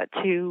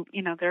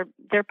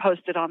they're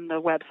posted on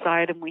the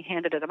website, and we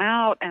handed them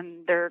out,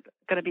 and they're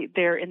going to be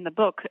there in the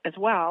book as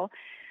well.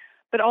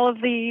 But all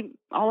of the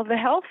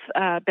health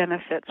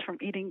benefits from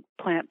eating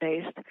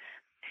plant-based.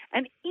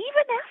 And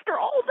even after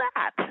all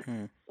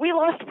that, we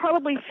lost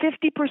probably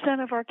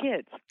 50% of our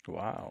kids.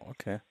 Wow,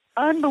 okay.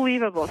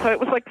 Unbelievable. So it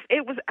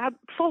was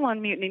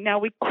full-on mutiny. Now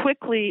we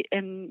quickly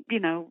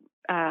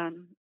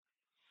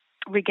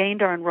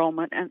regained our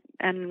enrollment,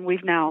 and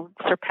we've now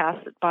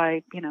surpassed it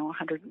by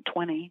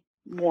 120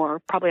 more,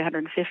 probably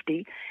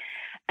 150.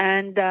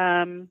 And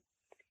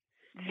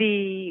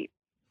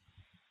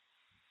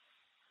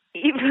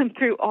even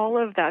through all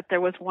of that, there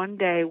was one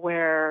day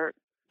where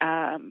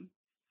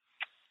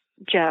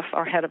Jeff,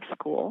 our head of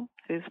school,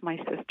 who's my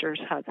sister's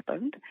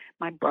husband,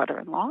 my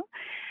brother-in-law,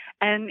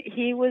 and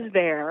he was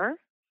there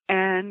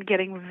and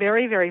getting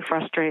very, very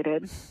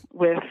frustrated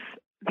with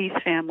these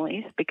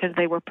families because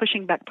they were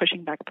pushing back.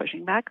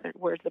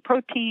 Where's the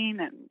protein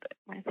and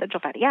essential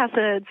fatty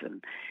acids?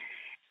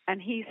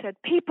 And he said,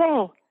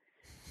 people,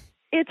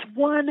 it's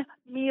one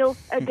meal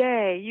a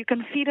day. You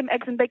can feed them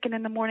eggs and bacon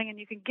in the morning, and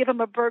you can give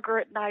them a burger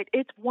at night.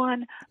 It's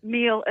one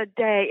meal a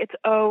day. It's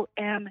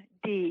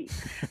OMD.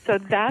 So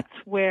that's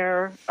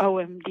where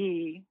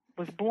OMD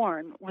was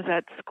born, was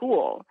at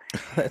school.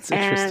 That's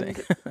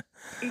interesting.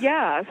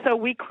 And so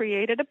we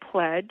created a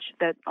pledge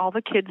that all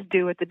the kids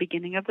do at the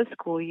beginning of the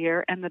school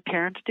year, and the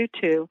parents do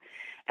too.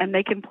 And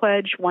they can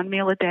pledge one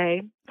meal a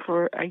day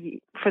for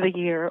the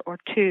year, or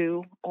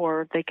two,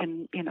 or they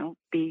can,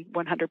 be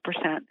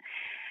 100%.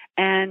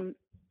 And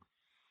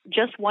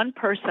just one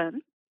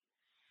person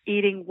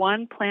eating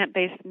one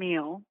plant-based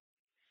meal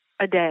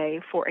a day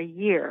for a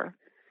year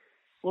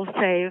will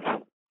save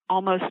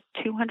almost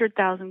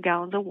 200,000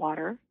 gallons of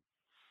water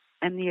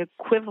and the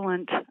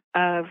equivalent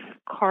of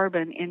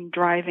carbon in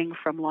driving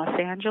from Los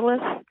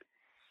Angeles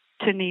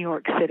to New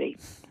York City.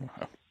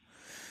 Wow.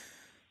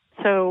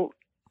 So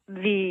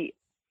the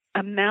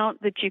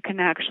amount that you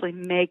can actually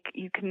make,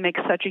 you can make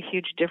such a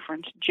huge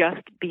difference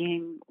just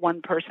being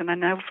one person. I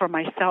know for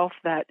myself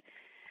that,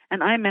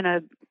 and I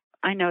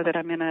know that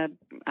I'm in a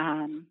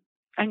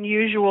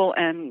unusual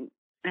and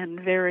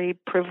very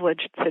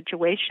privileged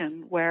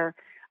situation where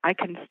I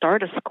can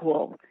start a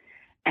school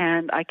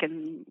and I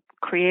can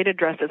create a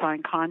dress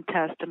design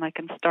contest, and I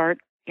can start,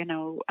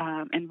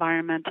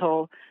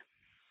 environmental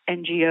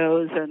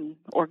NGOs and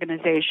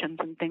organizations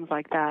and things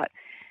like that.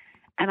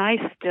 And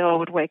I still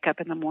would wake up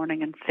in the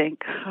morning and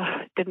think,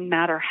 it didn't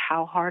matter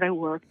how hard I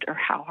worked or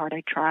how hard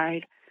I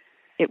tried,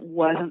 it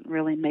wasn't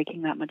really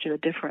making that much of a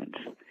difference.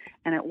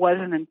 And it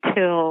wasn't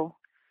until,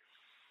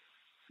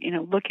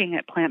 looking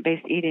at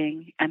plant-based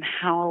eating and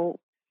how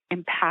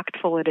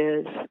impactful it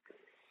is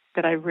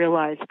that I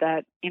realized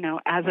that,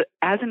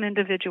 as an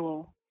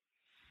individual,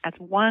 as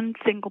one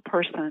single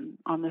person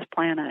on this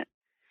planet,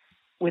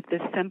 with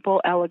this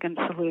simple, elegant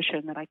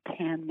solution, that I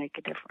can make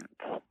a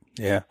difference.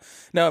 Yeah.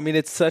 No, I mean,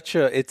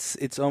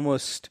 it's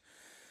almost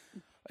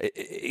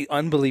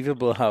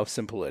unbelievable how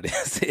simple it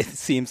is. It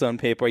seems on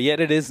paper, yet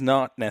it is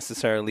not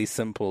necessarily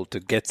simple to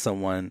get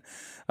someone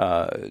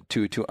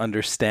to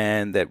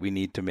understand that we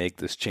need to make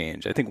this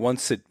change. I think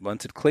once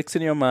it clicks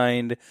in your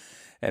mind,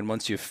 and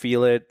once you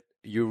feel it,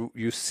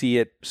 you see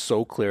it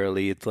so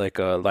clearly. It's like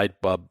a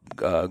light bulb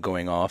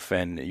going off,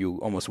 and you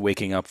almost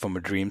waking up from a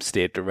dream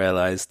state to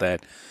realize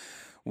that,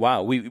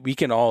 wow, we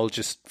can all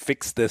just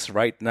fix this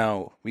right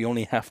now. We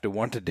only have to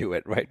want to do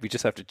it, right? We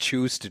just have to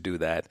choose to do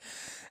that.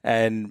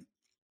 And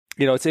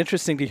it's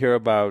interesting to hear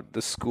about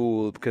the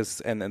school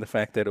and the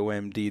fact that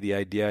OMD, the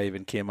idea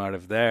even came out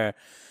of there,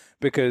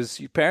 because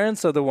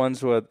parents are the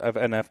ones who are,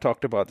 and I've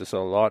talked about this a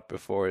lot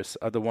before,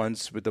 are the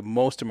ones with the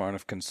most amount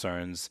of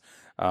concerns.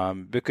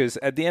 Because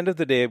at the end of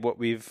the day, what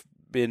we've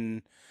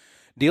been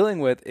dealing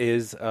with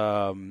is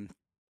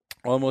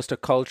almost a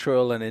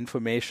cultural and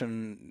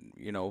information,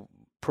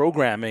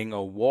 programming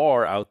a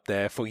war out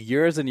there for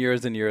years and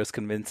years and years,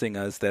 convincing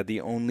us that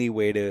the only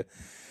way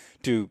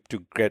to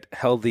get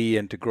healthy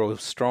and to grow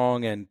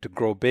strong and to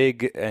grow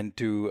big and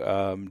to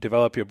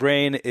develop your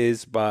brain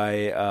is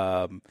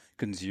by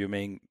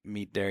consuming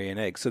meat, dairy, and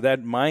eggs. So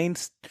that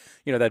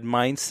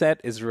mindset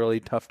is really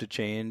tough to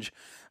change,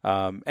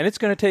 and it's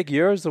going to take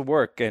years of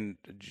work. And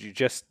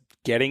just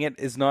getting it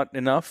is not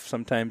enough.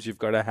 Sometimes you've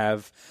got to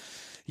have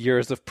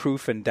years of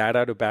proof and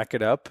data to back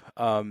it up.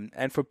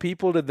 And for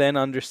people to then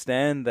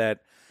understand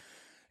that,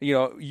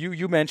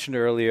 you mentioned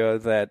earlier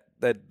that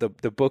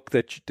the book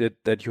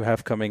that you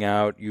have coming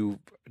out, you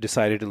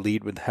decided to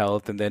lead with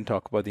health and then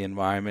talk about the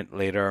environment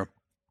later.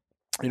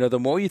 The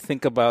more you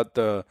think about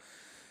the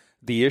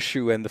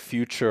issue and the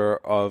future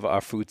of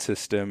our food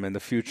system and the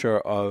future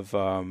of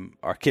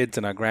our kids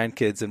and our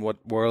grandkids and what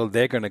world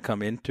they're going to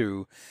come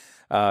into,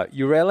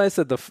 you realize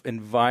that the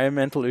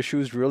environmental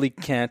issues really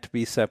can't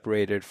be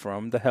separated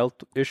from the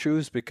health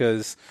issues,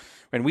 because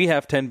when we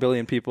have 10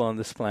 billion people on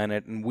this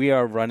planet and we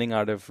are running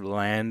out of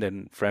land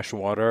and fresh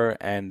water,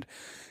 and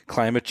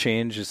climate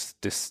change is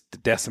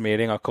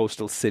decimating our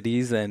coastal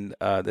cities, and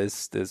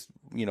there's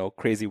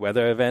crazy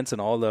weather events and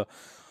all the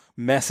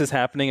mess is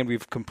happening, and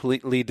we've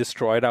completely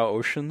destroyed our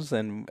oceans,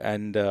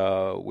 and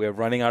we're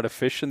running out of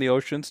fish in the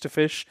oceans to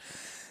fish,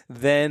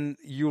 then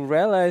you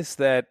realize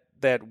that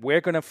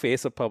we're going to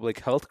face a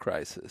public health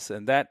crisis,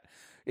 and that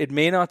it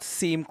may not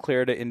seem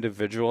clear to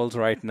individuals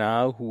right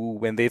now who,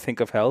 when they think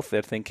of health,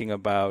 they're thinking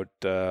about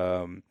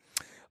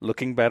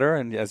looking better.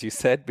 And as you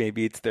said,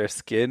 maybe it's their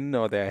skin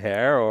or their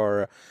hair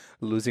or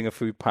losing a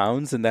few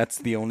pounds, and that's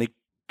the only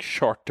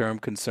short-term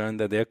concern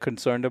that they're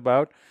concerned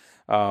about.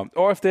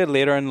 Or if they're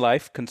later in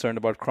life concerned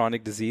about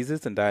chronic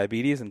diseases and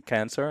diabetes and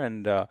cancer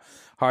and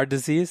heart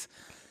disease.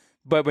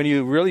 But when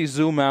you really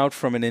zoom out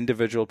from an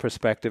individual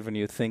perspective and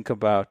you think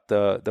about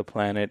the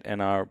planet and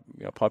our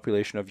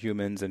population of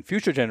humans and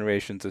future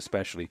generations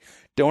especially,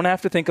 don't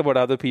have to think about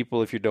other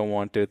people if you don't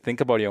want to.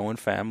 Think about your own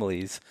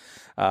families.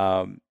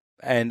 And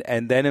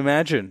then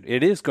imagine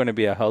it is going to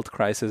be a health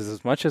crisis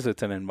as much as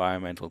it's an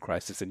environmental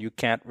crisis, and you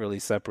can't really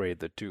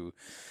separate the two.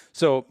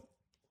 So,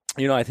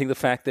 I think the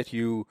fact that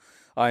you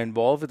are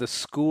involved with the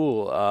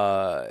school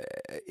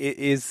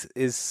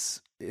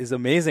is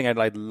amazing.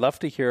 I'd love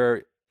to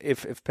hear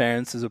if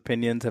parents'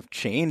 opinions have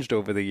changed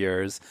over the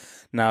years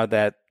now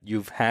that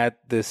you've had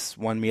this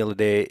one meal a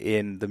day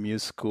in the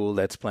Muse School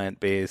that's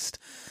plant-based.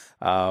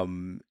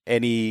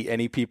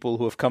 Any people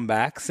who have come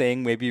back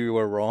saying maybe we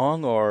were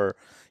wrong, or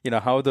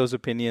how those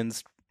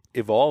opinions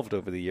evolved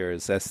over the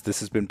years as this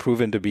has been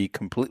proven to be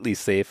completely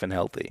safe and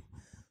healthy?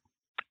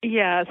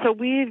 Yeah, so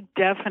we've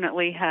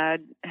definitely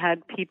had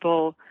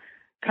people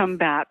come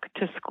back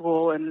to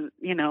school and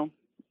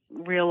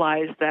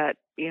realize that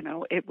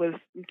it was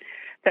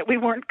that we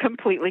weren't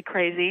completely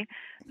crazy.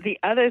 The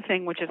other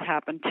thing which has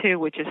happened too,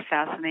 which is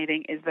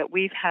fascinating, is that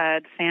we've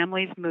had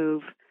families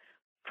move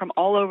from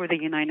all over the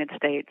United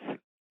States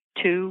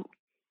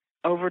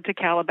over to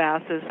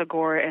Calabasas,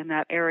 Agoura, and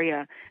that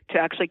area to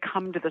actually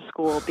come to the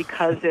school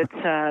because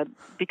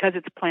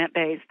it's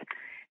plant-based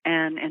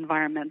and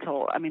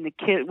environmental. I mean,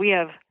 we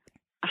have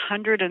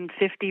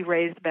 150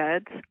 raised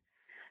beds.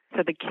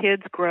 So the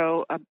kids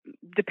grow,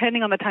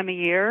 depending on the time of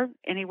year,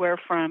 anywhere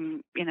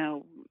from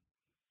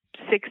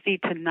 60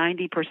 to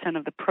 90%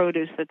 of the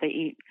produce that they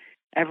eat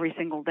every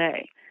single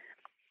day.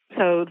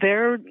 So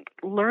they're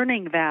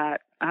learning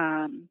that,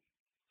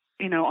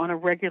 on a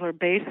regular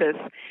basis.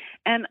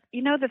 And,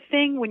 the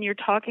thing when you're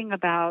talking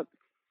about,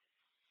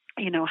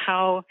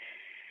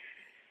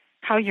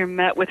 how you're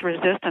met with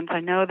resistance,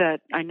 I know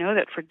that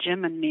for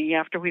Jim and me,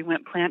 after we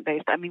went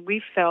plant-based, I mean,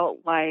 we felt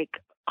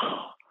like,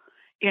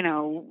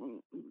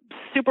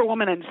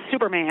 Superwoman and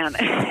Superman.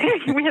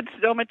 We had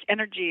so much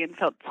energy and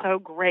felt so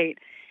great.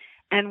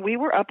 And we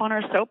were up on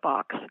our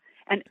soapbox,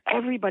 and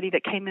everybody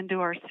that came into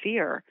our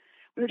sphere,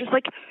 we were just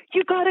like,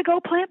 you got to go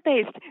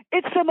plant-based.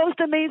 It's the most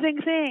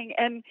amazing thing.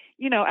 And,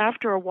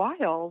 after a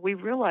while, we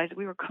realized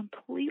we were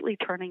completely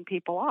turning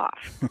people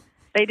off.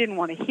 They didn't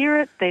want to hear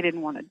it. They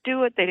didn't want to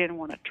do it. They didn't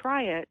want to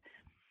try it.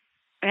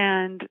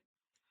 And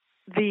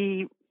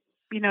the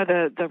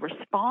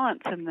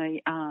response and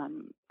the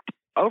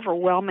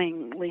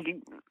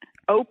overwhelmingly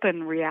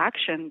open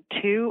reaction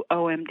to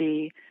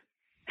OMD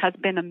has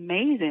been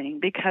amazing,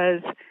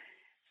 because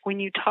when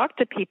you talk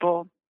to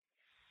people,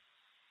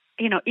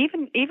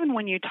 even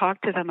when you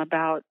talk to them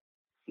about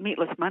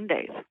Meatless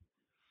Mondays,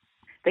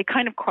 they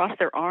kind of cross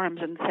their arms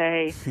and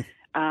say,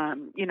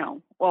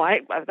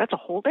 that's a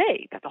whole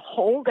day. That's a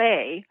whole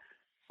day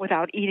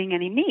without eating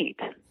any meat.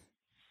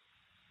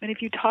 And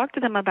if you talk to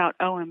them about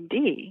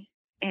OMD,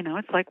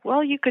 it's like,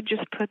 well, you could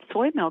just put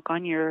soy milk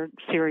on your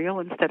cereal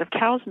instead of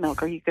cow's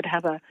milk, or you could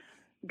have a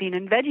bean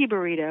and veggie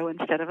burrito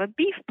instead of a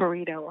beef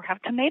burrito, or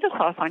have tomato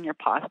sauce on your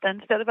pasta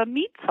instead of a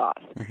meat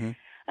sauce. Mm-hmm.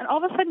 And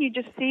all of a sudden you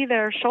just see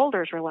their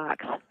shoulders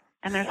relax,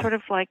 and they're sort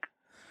of like,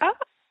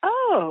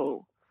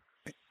 oh,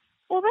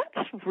 well,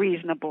 that's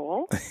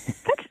reasonable.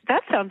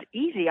 That sounds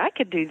easy. I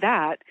could do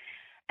that.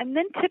 And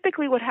then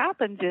typically what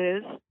happens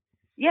is,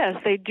 yes,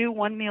 they do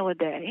one meal a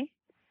day,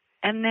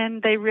 and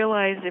then they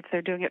realize if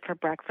they're doing it for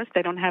breakfast,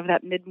 they don't have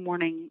that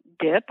mid-morning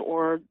dip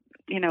or,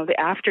 the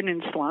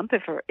afternoon slump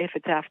if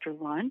it's after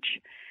lunch.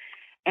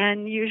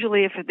 And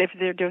usually if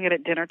they're doing it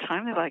at dinner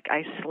time, they're like,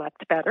 I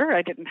slept better.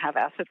 I didn't have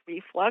acid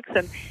reflux.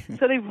 And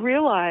so they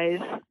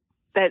realize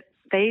that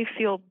they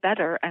feel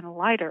better and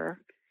lighter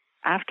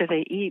after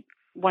they eat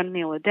one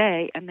meal a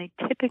day, and they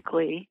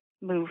typically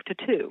move to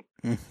two.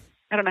 Mm.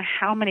 I don't know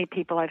how many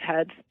people I've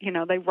had,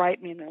 they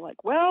write me and they're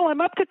like, well,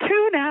 I'm up to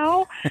 2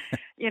 now.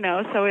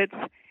 So it's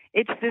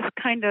this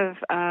kind of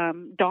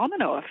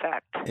domino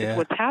effect is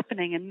what's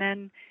happening. And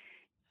then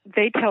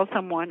they tell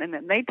someone, and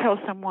then they tell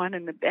someone,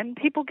 and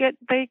people get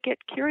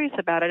curious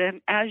about it.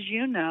 And as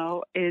you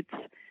know,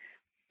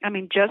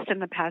 just in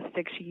the past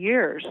 6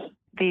 years,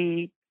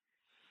 the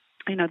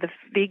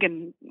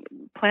vegan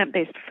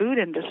plant-based food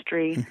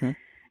industry mm-hmm.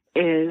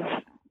 is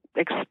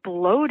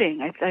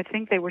exploding. I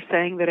think they were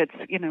saying that it's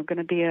going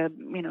to be a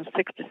 $6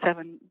 to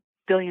 $7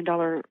 billion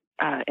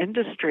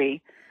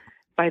industry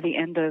by the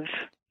end of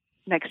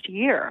next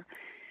year.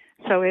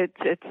 So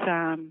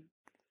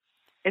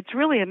it's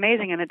really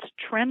amazing, and it's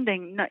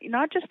trending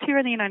not just here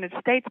in the United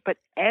States but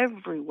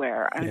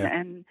everywhere.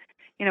 And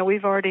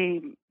we've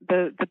already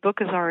the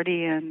book is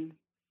already in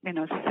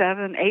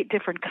 7, 8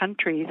 different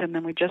countries, and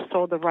then we just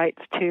sold the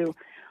rights to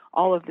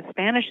all of the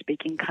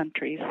Spanish-speaking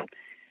countries.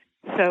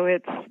 So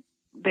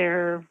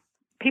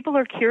people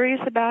are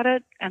curious about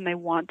it, and they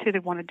want to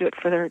do it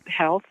for their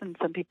health. And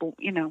some people,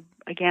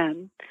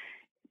 again,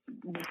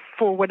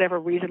 for whatever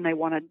reason, they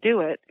want to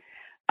do it.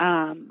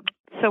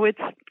 So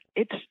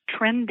it's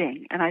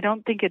trending, and I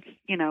don't think it's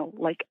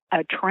like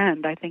a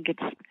trend. I think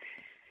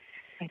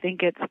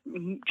it's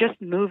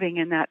just moving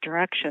in that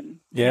direction.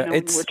 Yeah,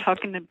 when we're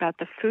talking about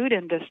the food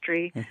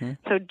industry. Mm-hmm.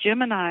 So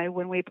Jim and I,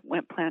 when we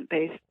went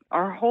plant-based,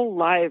 our whole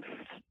lives,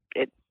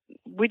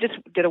 we just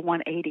did a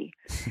 180.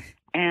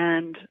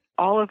 And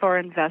all of our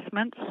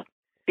investments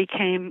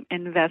became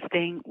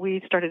investing.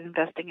 We started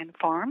investing in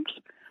farms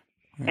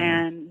mm-hmm.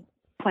 and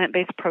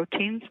plant-based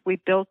proteins. We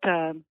built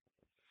the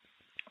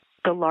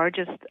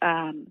largest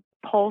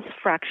pulse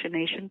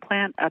fractionation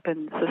plant up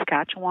in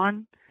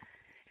Saskatchewan.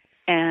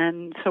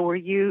 And so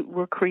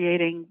we're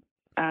creating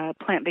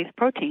plant-based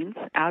proteins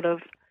out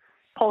of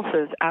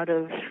pulses, out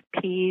of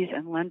peas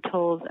and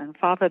lentils and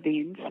fava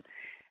beans.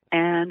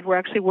 And we're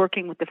actually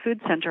working with the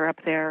food center up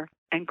there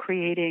and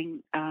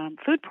creating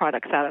food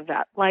products out of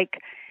that,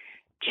 like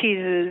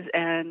cheeses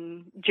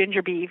and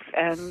ginger beef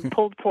and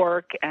pulled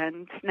pork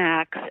and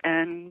snacks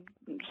and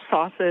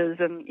sauces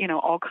and,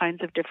 all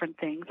kinds of different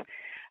things.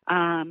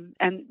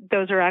 And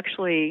those are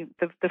actually,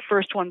 the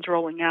first ones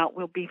rolling out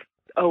will be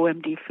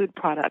OMD food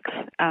products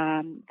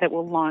that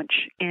will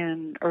launch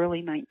in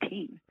early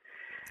 19.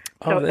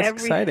 Oh, so that's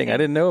exciting. I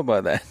didn't know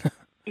about that.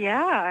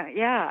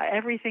 Yeah.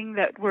 Everything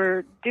that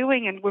we're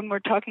doing, and when we're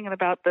talking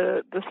about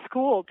the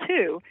school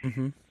too.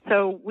 Mm-hmm.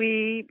 So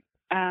we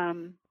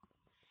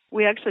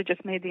actually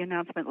just made the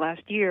announcement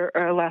last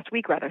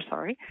week,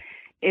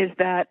 is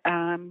that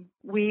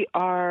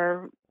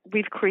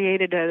we've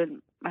created a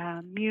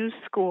Muse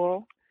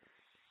School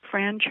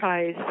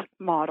franchise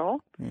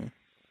model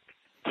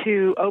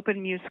to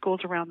open Muse schools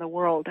around the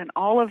world, and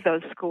all of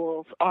those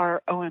schools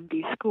are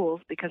OMD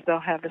schools because they'll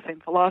have the same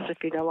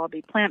philosophy. They'll all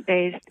be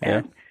plant-based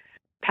and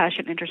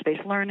passion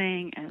interest-based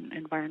learning and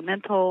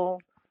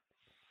environmental.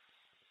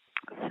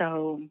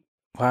 So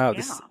Wow,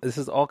 Yeah. this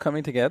is all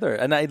coming together,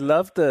 and I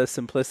love the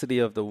simplicity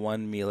of the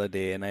one meal a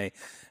day, and I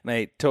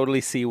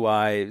totally see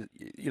why.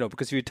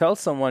 Because if you tell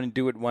someone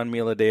do it one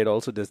meal a day, it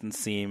also doesn't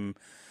seem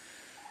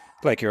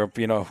like you're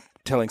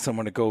telling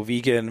someone to go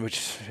vegan,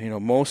 which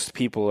most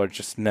people are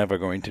just never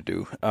going to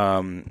do.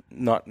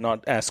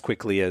 Not as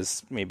quickly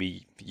as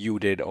maybe you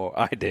did or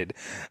I did.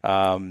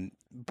 And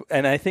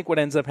I think what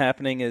ends up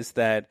happening is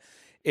that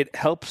it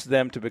helps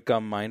them to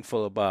become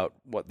mindful about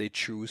what they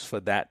choose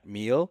for that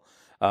meal.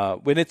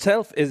 When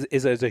itself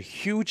is a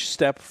huge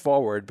step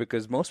forward,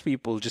 because most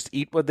people just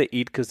eat what they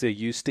eat because they're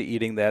used to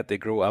eating that. They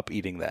grow up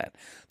eating that.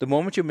 The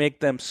moment you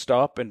make them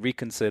stop and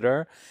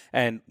reconsider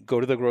and go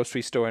to the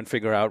grocery store and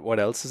figure out what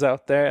else is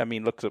out there. I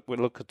mean, look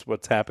at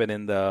what's happened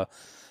in the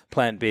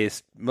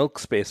plant-based milk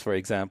space, for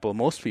example.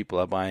 Most people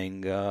are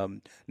buying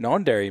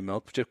non-dairy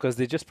milk because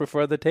they just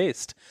prefer the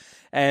taste.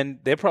 And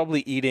they're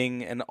probably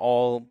eating an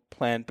all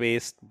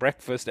plant-based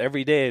breakfast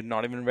every day,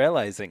 not even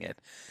realizing it.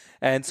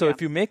 And so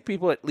if you make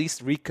people at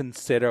least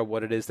reconsider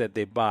what it is that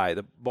they buy,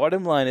 the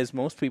bottom line is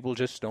most people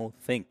just don't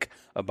think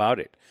about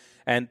it.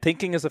 And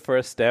thinking is the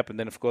first step, and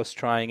then, of course,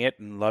 trying it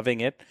and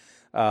loving it,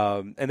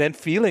 and then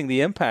feeling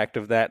the impact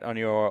of that on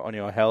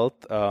your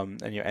health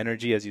and your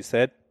energy, as you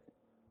said.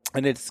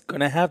 And it's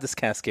going to have this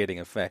cascading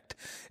effect.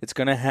 It's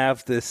going to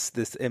have this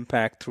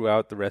impact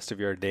throughout the rest of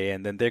your day,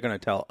 and then they're going to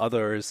tell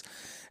others,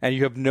 and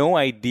you have no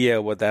idea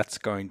what that's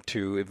going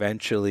to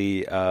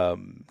eventually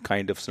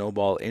kind of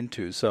snowball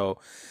into. So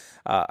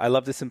I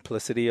love the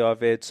simplicity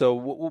of it. So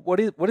what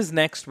is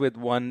next with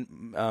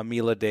one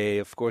meal a day?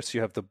 Of course,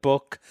 you have the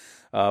book,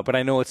 but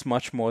I know it's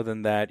much more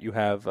than that. You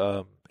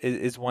have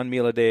is One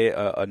Meal a Day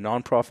a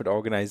nonprofit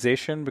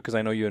organization? Because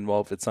I know you're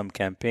involved with some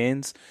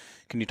campaigns.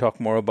 Can you talk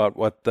more about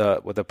what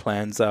the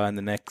plans are in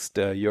the next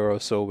year or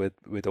so with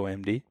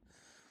OMD?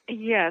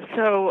 Yeah,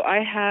 so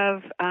I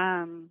have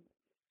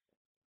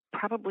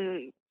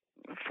probably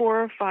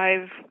 4 or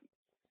 5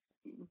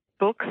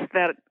 books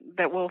that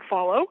will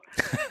follow.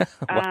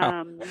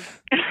 Wow.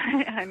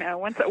 I know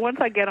once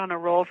I get on a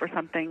roll for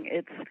something,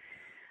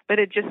 but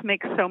it just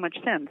makes so much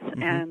sense,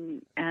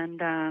 and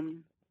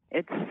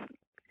it's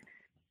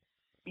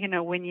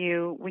when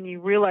you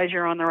realize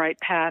you're on the right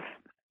path,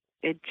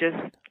 it just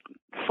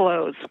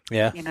flows.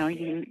 Yeah.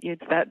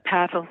 It's that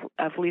path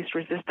of least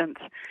resistance.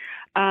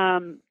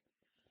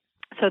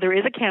 So there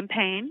is a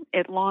campaign.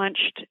 It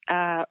launched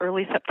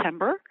early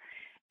September,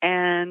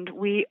 and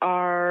we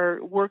are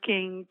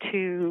working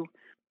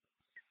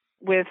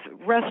with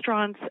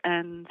restaurants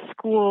and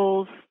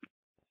schools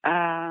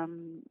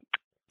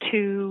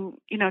to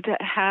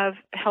have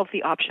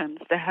healthy options,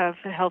 to have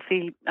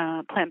healthy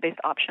plant-based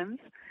options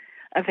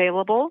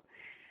available.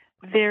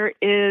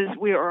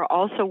 We are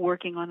also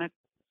working on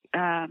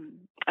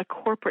a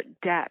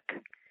corporate deck.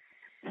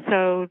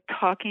 So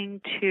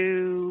talking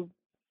to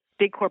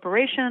big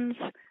corporations,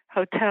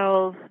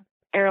 hotels,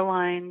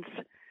 airlines,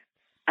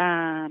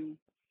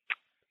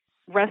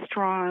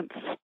 restaurants,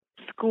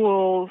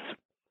 schools,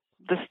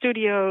 the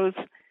studios,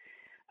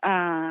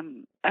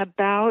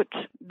 about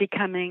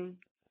becoming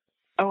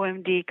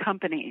OMD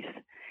companies.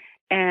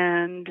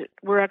 And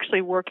we're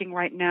actually working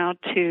right now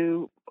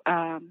to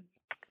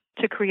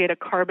create a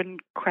carbon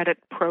credit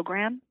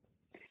program,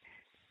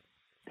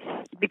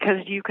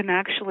 because you can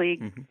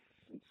actually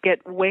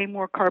get way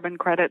more carbon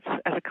credits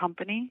as a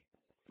company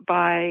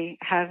by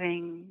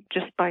having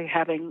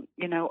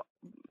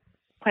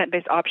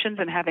plant-based options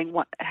and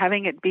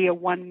having it be a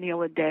one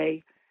meal a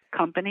day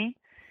company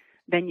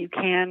than you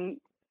can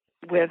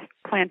with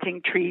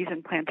planting trees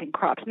and planting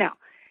crops. Now,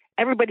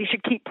 everybody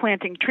should keep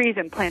planting trees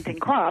and planting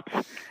crops,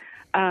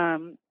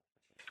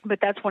 but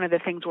that's one of the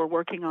things we're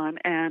working on.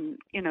 And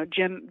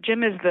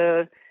Jim is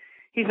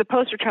he's a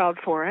poster child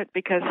for it,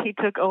 because he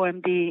took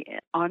OMD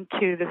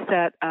onto the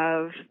set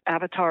of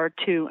Avatar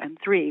 2 and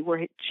 3,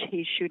 where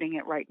he's shooting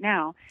it right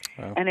now.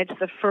 Wow. And it's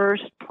the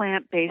first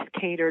plant-based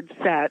catered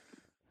set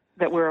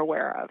that we're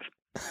aware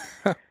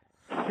of.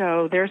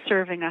 So they're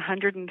serving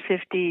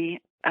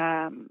 150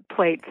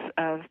 plates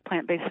of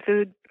plant-based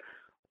food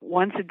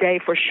once a day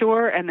for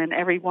sure, and then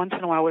every once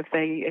in a while, if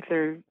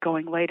they're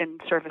going late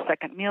and serve a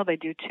second meal, they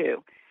do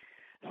too.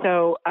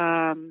 So,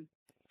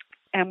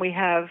 and we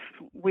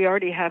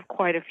already have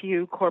quite a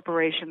few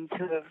corporations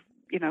who have,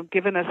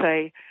 given us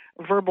a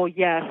verbal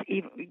yes,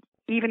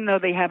 even though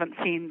they haven't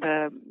seen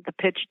the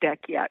pitch deck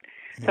yet.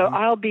 Mm-hmm. So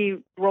I'll be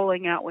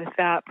rolling out with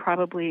that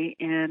probably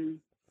in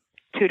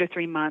 2 to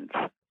 3 months.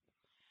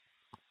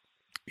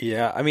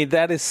 Yeah, I mean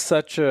that is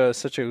such a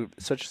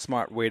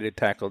smart way to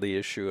tackle the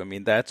issue. I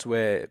mean that's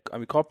where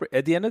corporate,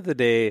 at the end of the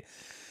day,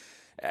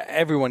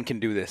 everyone can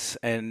do this,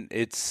 and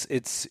it's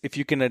if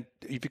you can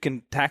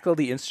tackle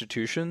the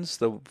institutions,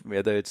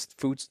 whether it's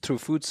through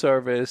food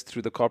service,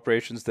 through the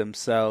corporations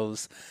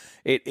themselves,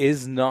 it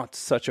is not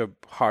such a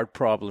hard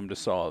problem to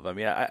solve. I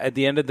mean, at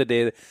the end of the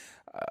day,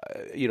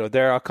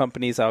 there are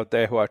companies out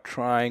there who are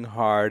trying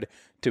hard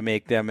to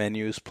make their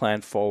menus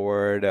plant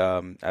forward.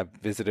 I've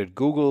visited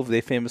Google.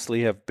 They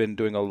famously have been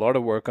doing a lot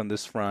of work on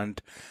this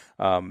front.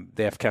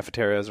 They have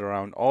cafeterias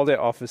around all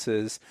their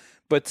offices.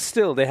 but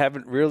still they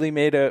haven't really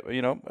made a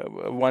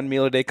 1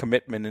 meal a day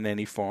commitment in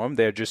any form.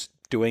 They're just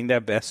doing their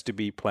best to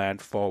be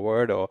plant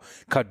forward or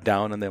cut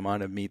down on the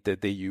amount of meat that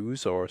they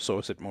use or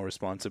source it more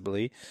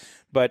responsibly.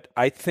 But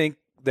I think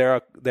there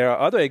are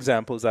other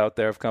examples out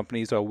there of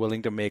companies who are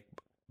willing to make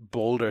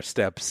bolder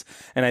steps,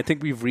 and I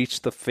think we've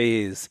reached the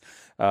phase.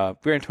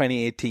 We're in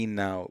 2018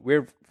 now.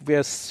 We're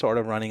sort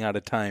of running out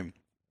of time,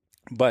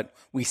 but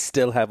we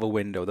still have a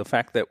window. The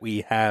fact that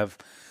we have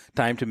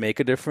time to make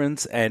a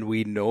difference, and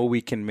we know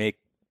we can make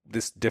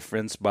this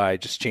difference by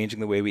just changing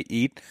the way we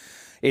eat,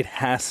 it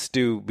has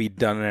to be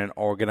done in an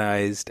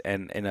organized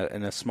and in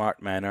a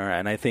smart manner.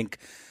 And I think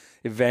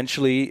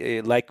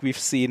eventually, like we've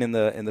seen in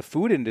the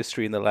food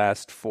industry in the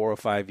last 4 or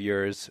 5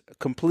 years,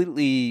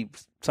 completely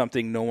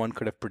something no one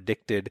could have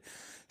predicted,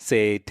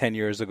 say 10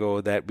 years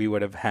ago, that we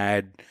would have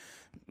had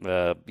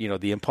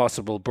the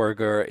Impossible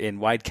Burger in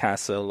White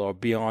Castle, or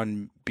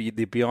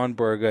the Beyond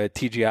Burger at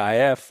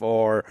TGIF,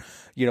 or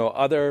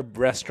other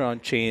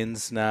restaurant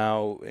chains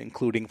now,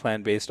 including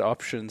plant-based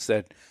options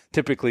that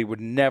typically would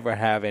never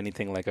have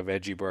anything like a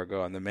veggie burger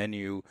on the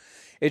menu.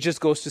 It just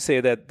goes to say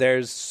that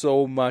there's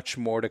so much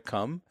more to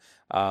come,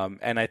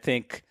 and I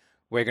think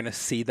we're going to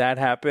see that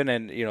happen.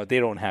 And they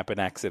don't happen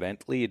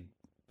accidentally.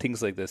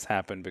 Things like this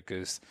happen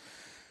because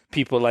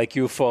people like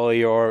you follow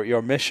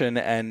your mission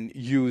and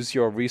use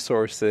your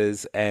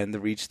resources and the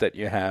reach that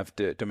you have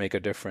to make a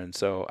difference.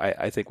 So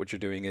I think what you're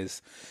doing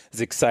is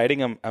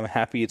exciting. I'm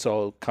happy it's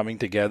all coming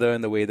together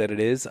in the way that it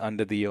is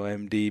under the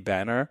OMD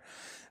banner,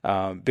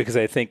 because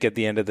I think at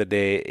the end of the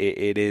day,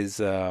 it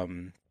is a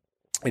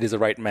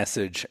right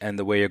message, and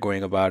the way you're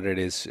going about it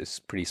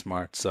is pretty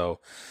smart. So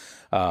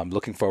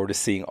looking forward to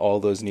seeing all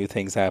those new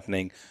things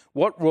happening.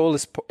 What role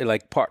is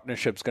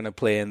partnerships going to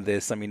play in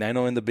this? I mean, I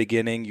know in the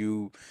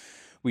beginning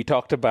we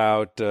talked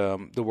about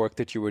the work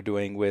that you were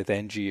doing with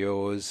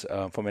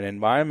NGOs from an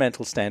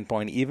environmental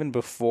standpoint, even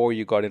before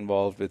you got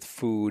involved with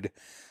food.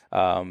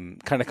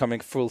 Kind of coming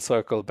full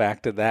circle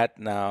back to that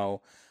now.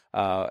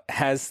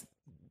 Has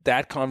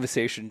that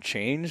conversation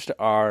changed?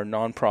 Are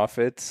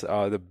nonprofits,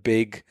 the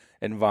big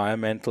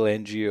environmental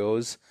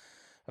NGOs,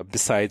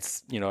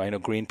 besides, I know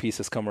Greenpeace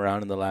has come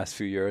around in the last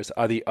few years,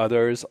 are the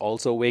others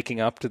also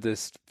waking up to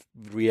this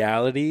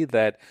reality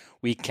that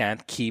we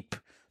can't keep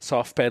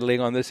soft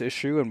pedaling on this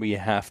issue and we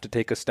have to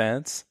take a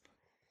stance?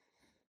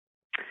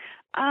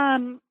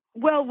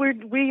 Well, we're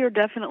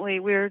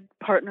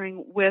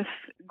partnering with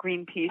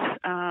Greenpeace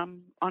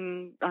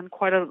on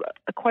quite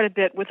a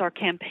bit with our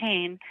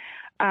campaign,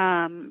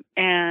 and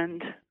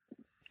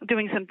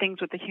doing some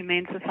things with the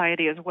Humane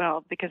Society as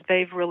well, because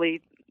they've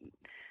really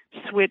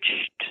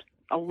switched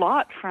a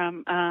lot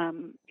from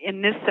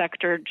in this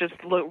sector, just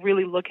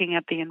really looking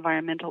at the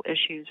environmental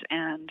issues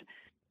and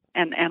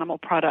animal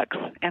products,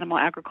 animal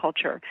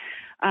agriculture.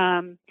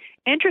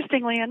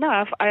 Interestingly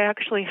enough, I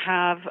actually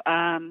have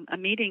a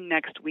meeting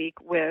next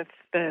week with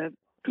the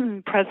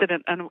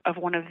president of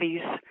one of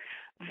these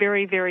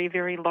very, very,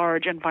 very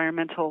large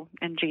environmental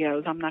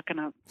NGOs. I'm not going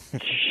to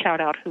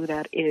shout out who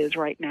that is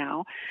right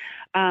now,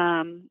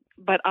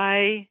 but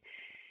I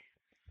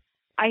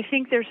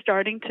think they're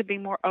starting to be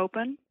more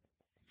open.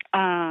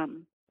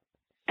 And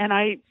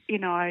I'm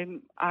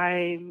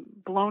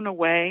blown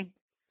away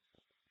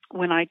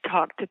when I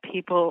talk to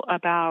people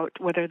about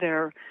whether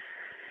they're,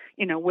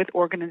 with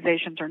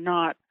organizations or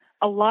not.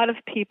 A lot of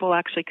people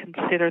actually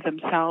consider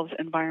themselves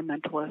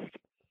environmentalists,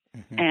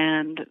 mm-hmm.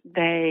 and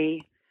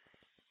they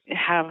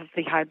have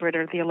the hybrid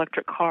or the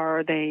electric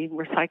car. They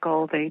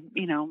recycle. They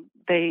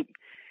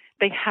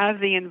have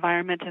the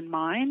environment in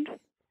mind,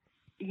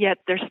 yet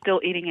they're still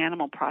eating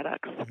animal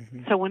products.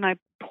 Mm-hmm. So when I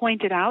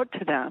point it out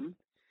to them,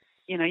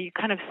 you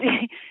kind of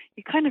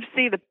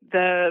see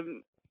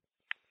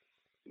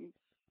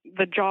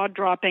the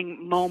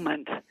jaw-dropping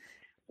moment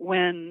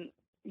when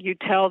you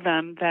tell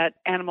them that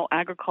animal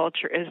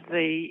agriculture is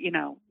the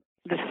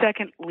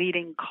second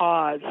leading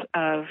cause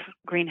of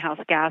greenhouse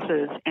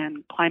gases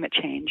and climate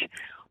change,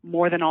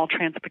 more than all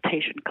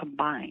transportation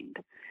combined.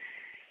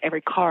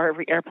 Every car,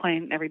 every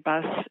airplane, every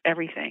bus,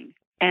 everything.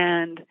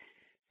 And,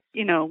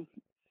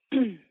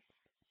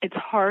 it's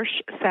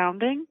harsh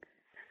sounding,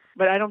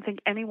 but I don't think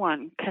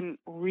anyone can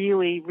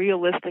really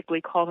realistically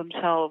call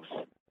themselves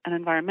an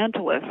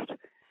environmentalist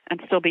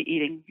and still be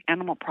eating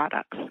animal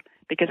products,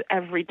 because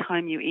every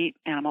time you eat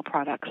animal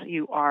products,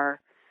 you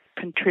are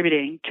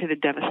contributing to the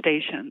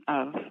devastation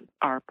of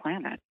our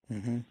planet.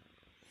 Mm-hmm.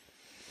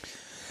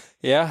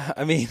 Yeah,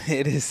 I mean,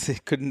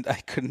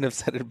 I couldn't have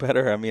said it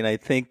better. I mean, I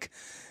think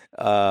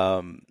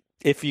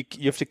if you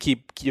have to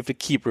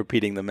keep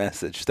repeating the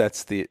message.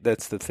 That's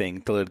the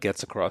thing till it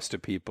gets across to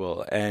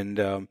people. And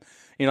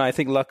I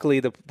think luckily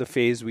the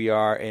phase we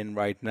are in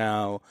right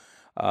now,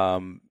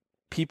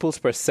 people's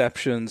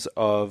perceptions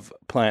of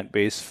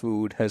plant-based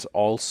food has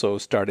also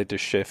started to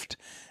shift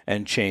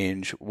and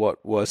change.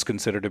 What was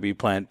considered to be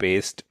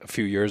plant-based a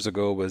few years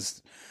ago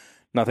was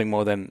nothing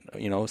more than,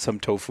 some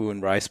tofu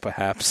and rice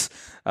perhaps.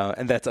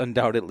 And that's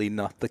undoubtedly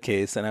not the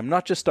case. And I'm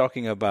not just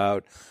talking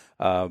about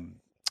the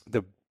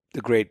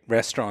great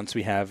restaurants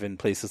we have in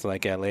places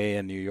like LA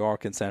and New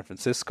York and San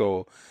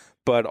Francisco,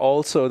 but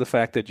also the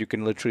fact that you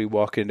can literally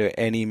walk into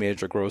any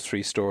major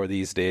grocery store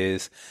these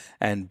days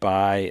and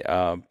buy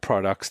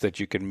products that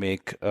you can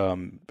make a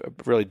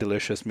really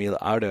delicious meal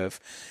out of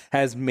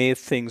has made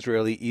things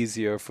really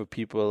easier for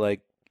people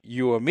like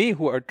you or me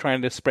who are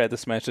trying to spread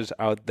this message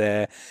out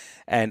there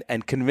and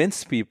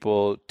convince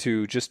people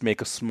to just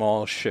make a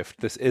small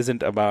shift. This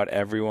isn't about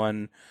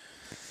everyone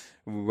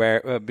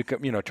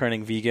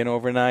turning vegan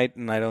overnight,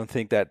 and I don't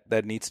think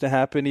that needs to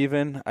happen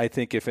even. I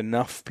think if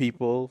enough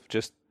people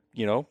just,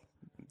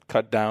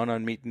 cut down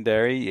on meat and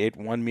dairy, ate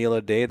one meal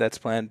a day that's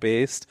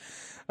plant-based,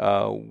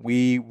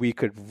 we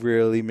could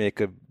really make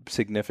a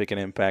significant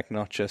impact,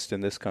 not just in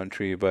this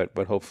country, but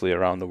hopefully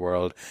around the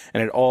world.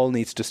 And it all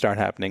needs to start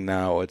happening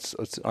now. It's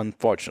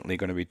unfortunately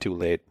going to be too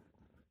late.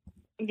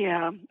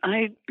 Yeah,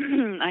 I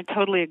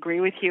totally agree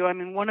with you. I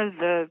mean, one of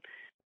the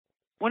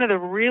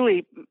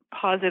really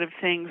positive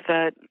things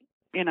that,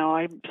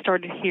 I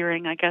started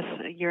hearing, I guess,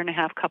 a year and a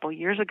half, couple of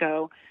years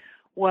ago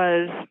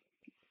was,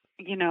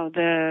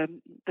 the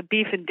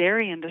beef and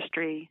dairy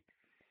industry,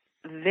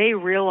 they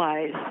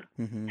realize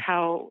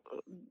how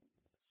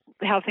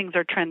things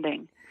are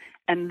trending,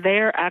 and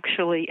they're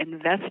actually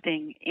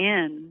investing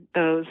in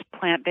those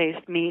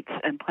plant-based meats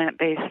and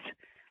plant-based,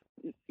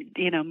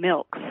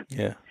 milks.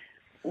 Yeah.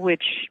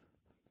 Which,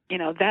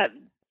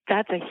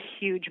 that's a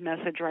huge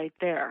message right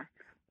there.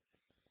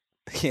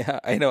 Yeah,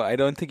 I know. I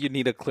don't think you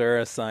need a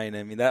clearer sign.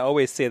 I mean, I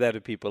always say that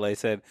to people. I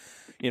said,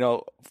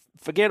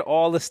 forget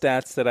all the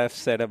stats that I've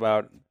said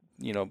about,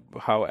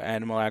 how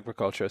animal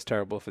agriculture is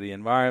terrible for the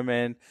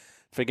environment.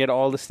 Forget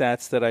all the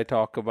stats that I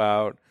talk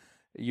about.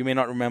 You may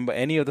not remember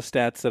any of the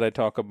stats that I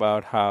talk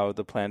about how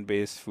the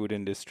plant-based food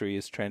industry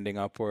is trending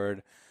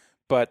upward.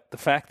 But the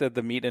fact that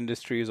the meat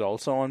industry is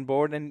also on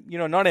board, and,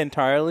 not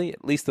entirely,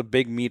 at least the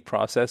big meat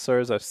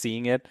processors are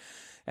seeing it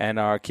and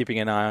are keeping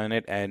an eye on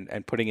it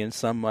and putting in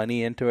some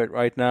money into it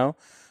right now,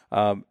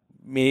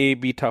 may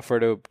be tougher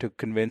to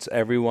convince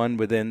everyone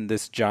within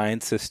this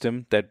giant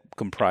system that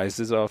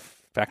comprises of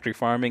factory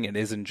farming. It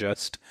isn't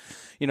just,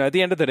 at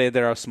the end of the day,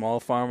 there are small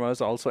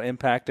farmers also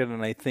impacted,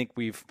 and I think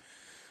we're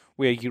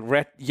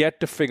yet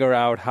to figure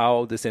out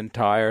how this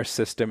entire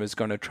system is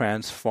going to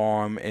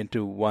transform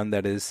into one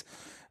that is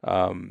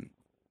going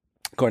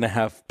to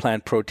have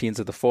plant proteins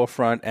at the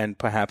forefront and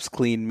perhaps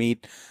clean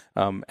meat,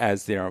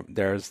 as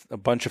there's a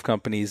bunch of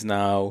companies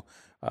now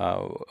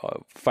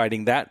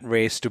fighting that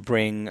race to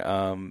bring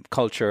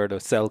cultured or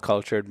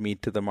cell-cultured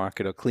meat to the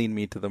market or clean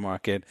meat to the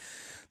market.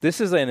 This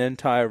is an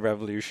entire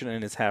revolution,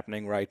 and it's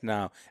happening right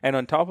now. And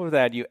on top of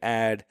that, you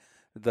add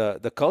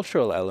the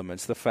cultural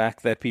elements, the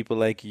fact that people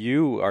like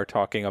you are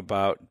talking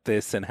about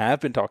this and have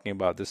been talking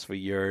about this for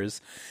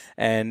years.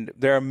 And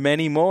there are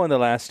many more in the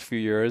last few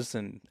years,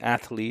 and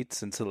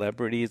athletes and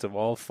celebrities of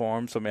all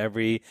forms from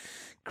every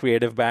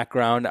creative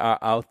background are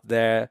out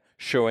there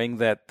showing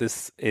that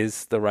this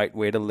is the right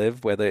way to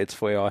live, whether it's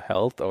for your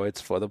health or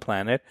it's for the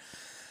planet.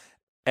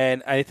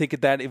 And I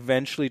think that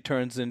eventually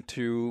turns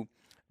into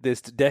this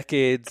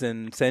decades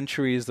and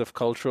centuries of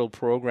cultural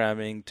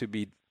programming to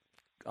be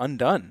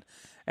undone.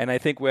 And I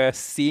think we're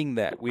seeing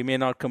that. We may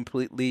not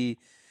completely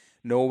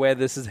know where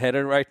this is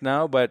headed right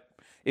now, but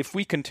if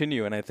we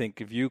continue, and I think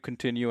if you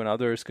continue and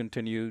others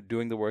continue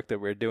doing the work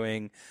that we're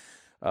doing,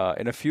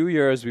 in a few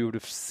years we would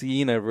have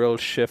seen a real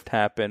shift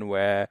happen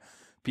where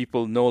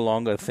people no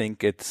longer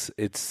think it's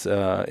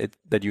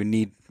that you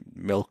need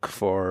milk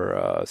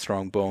for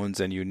strong bones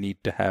and you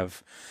need to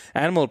have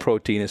animal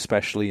protein,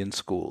 especially in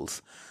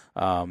schools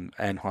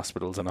and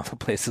hospitals and other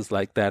places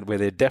like that where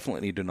they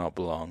definitely do not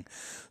belong.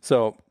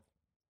 So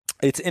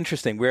it's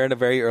interesting. We're in a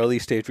very early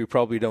stage. We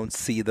probably don't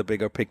see the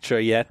bigger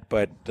picture yet,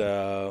 but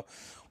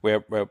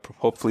we're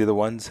hopefully the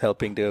ones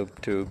helping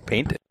to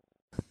paint it.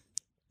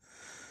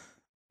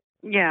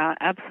 Yeah,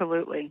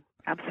 absolutely.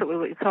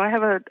 Absolutely. So I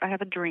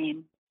have a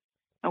dream,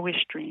 a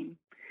wish dream,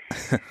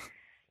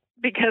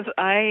 because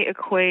I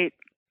equate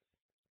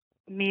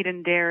meat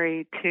and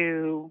dairy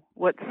to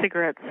what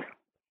cigarettes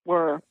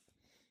were,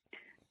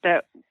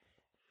 that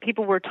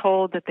people were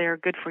told that they're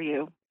good for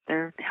you.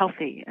 They're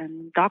healthy,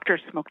 and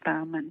doctors smoke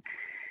them,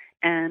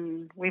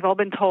 and we've all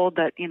been told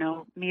that,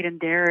 meat and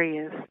dairy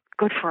is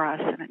good for us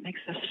and it makes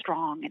us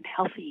strong and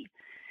healthy.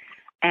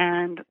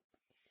 And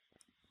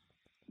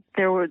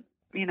there was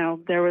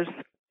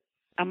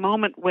a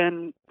moment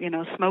when,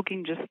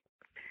 smoking just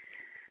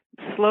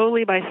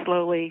slowly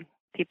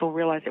people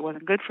realized it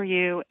wasn't good for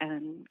you,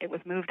 and it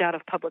was moved out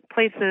of public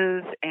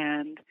places.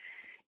 And,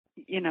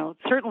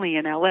 certainly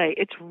in LA,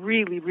 it's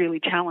really, really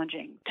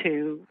challenging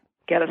to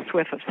get a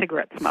whiff of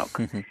cigarette smoke.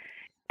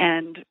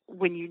 And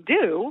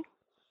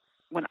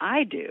when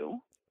I do,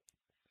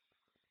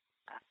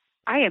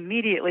 I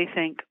immediately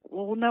think,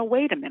 well, no,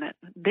 wait a minute.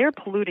 They're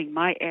polluting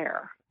my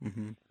air.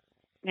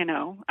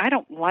 I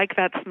don't like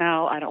that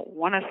smell. I don't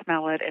want to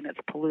smell it, and it's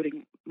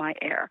polluting my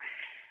air.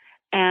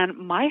 And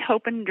my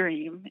hope and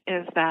dream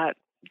is that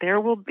there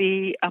will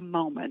be a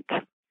moment,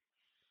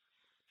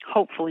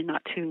 hopefully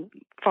not too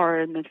far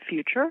in the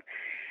future,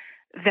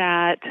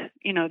 that,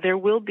 there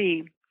will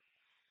be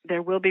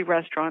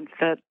restaurants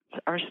that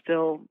are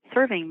still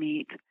serving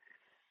meat,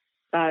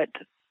 but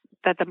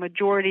that the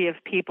majority of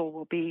people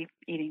will be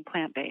eating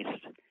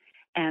plant-based.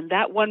 And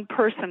that one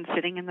person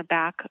sitting in the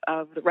back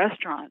of the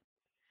restaurant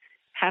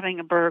having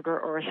a burger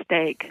or a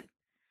steak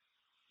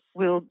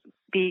will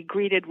be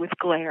greeted with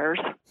glares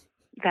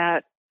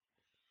that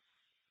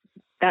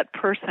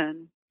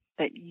person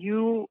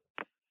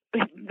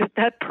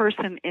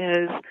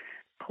is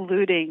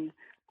polluting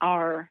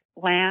our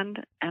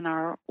land and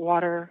our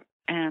water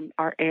and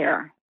our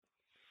air.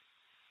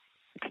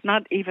 It's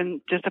not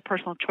even just a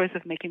personal choice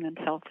of making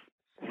themselves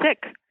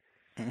sick,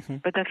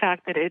 but the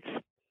fact that it's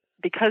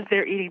because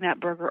they're eating that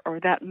burger or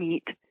that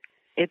meat,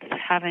 it's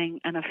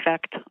having an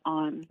effect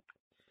on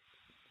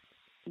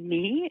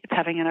me, it's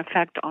having an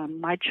effect on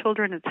my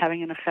children, it's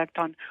having an effect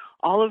on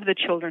all of the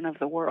children of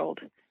the world.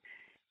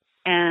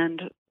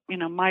 And,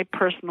 my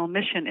personal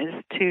mission is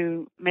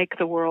to make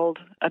the world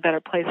a better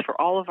place for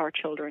all of our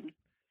children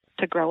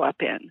to grow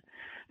up in.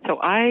 So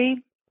I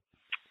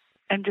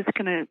am just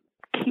going to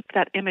keep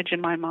that image in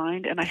my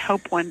mind, and I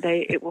hope one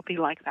day it will be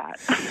like that.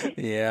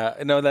 Yeah,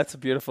 no, that's a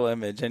beautiful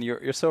image, and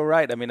you're so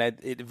right. I mean,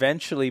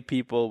 eventually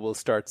people will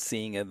start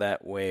seeing it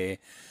that way,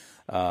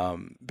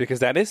 because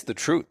that is the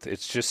truth.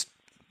 It's just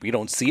we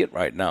don't see it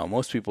right now.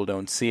 Most people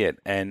don't see it,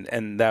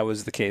 and that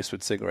was the case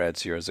with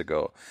cigarettes years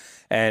ago.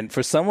 And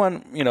for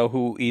someone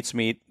who eats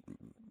meat,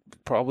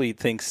 probably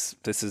thinks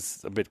this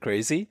is a bit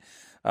crazy.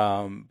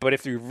 But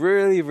if you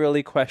really,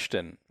 really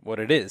question what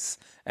it is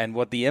and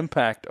what the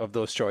impact of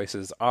those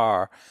choices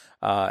are,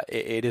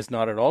 it is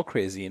not at all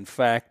crazy. In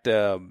fact,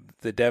 the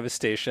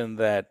devastation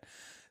that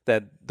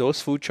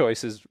those food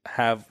choices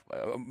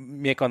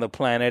make on the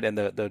planet and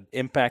the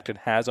impact it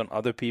has on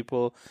other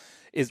people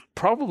is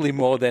probably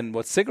more than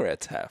what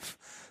cigarettes have.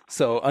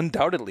 So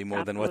undoubtedly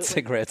more than what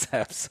cigarettes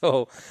have.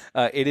 So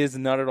it is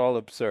not at all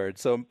absurd.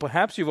 So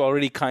perhaps you've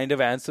already kind of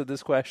answered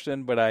this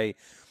question, but I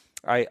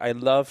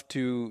love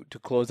to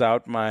close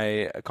out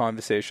my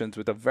conversations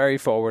with a very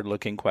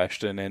forward-looking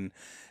question, and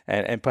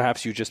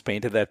perhaps you just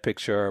painted that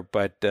picture,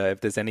 but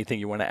if there's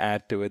anything you want to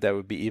add to it, that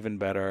would be even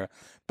better.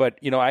 But,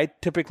 I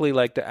typically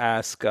like to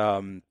ask,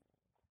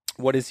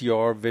 what is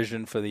your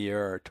vision for the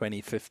year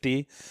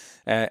 2050?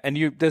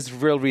 And there's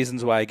real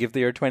reasons why I give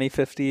the year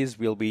 2050s.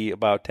 We'll be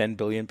about 10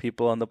 billion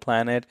people on the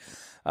planet.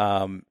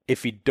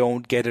 If we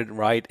don't get it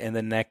right in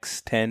the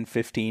next 10,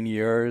 15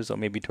 years, or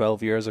maybe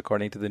 12 years,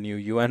 according to the new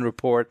UN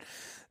report,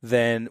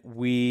 then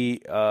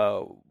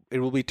it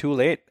will be too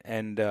late.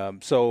 And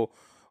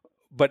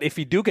but if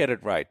we do get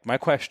it right, my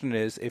question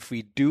is, if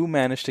we do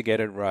manage to get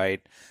it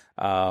right,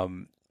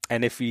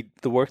 and if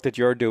the work that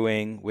you're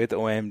doing with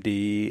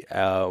OMD,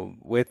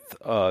 with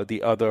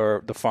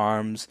the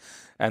farms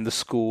and the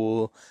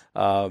school,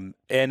 and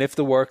if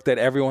the work that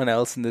everyone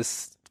else in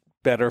this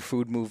better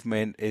food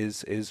movement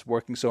is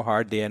working so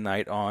hard day and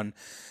night on,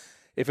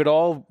 if it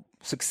all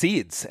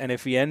succeeds, and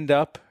if we end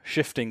up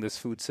shifting this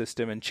food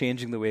system and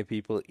changing the way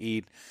people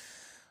eat,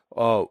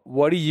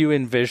 what do you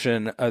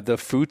envision the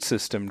food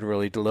system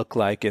really to look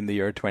like in the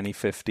year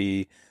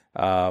 2050?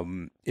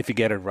 If you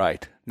get it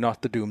right,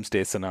 not the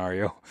doomsday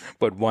scenario,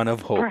 but one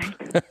of hope.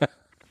 Right.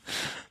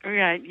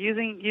 Right.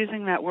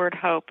 Using that word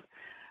hope.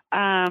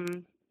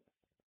 Well,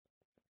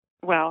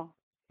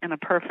 in a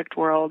perfect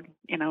world,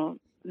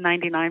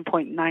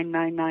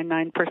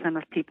 99.9999%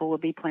 of people will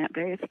be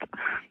plant-based,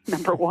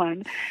 number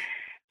one.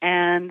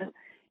 And,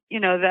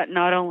 that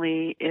not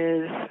only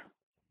is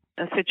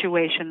a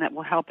situation that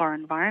will help our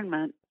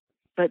environment,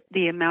 but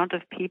the amount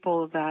of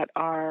people that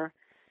are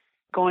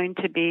going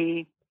to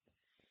be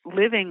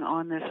living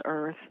on this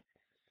earth,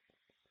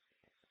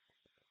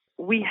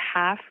 we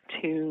have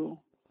to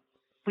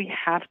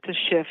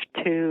shift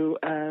to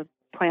a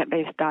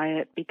plant-based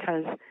diet,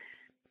 because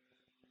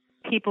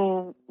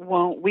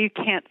we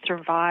can't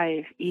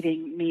survive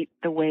eating meat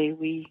the way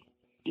we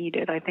eat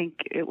it. I think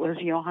it was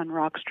Johan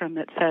Rockström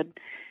that said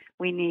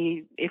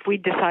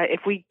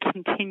if we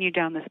continue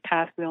down this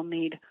path, we'll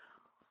need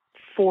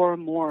 4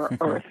 more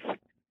Earths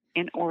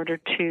in order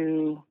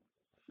to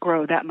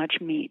grow that much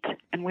meat.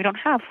 And we don't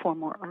have 4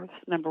 more Earths,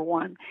 number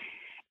one.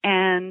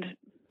 And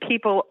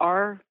people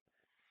are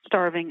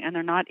starving and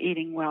they're not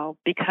eating well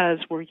because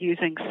we're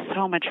using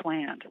so much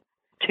land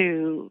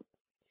to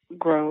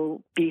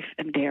grow beef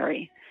and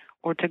dairy,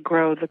 or to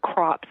grow the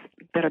crops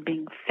that are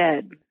being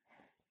fed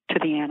to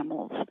the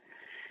animals.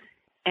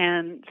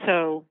 And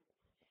so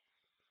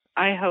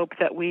I hope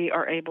that we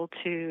are able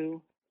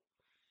to,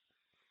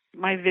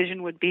 my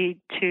vision would be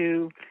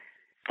to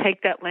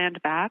take that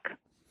land back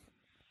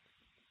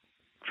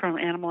from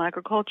animal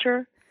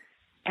agriculture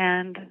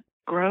and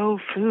grow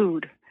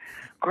food,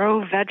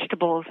 grow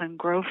vegetables and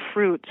grow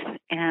fruits,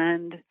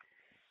 and,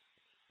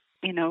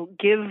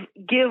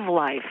 give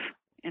life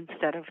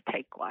instead of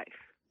take life.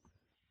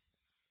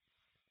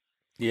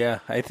 Yeah,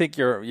 I think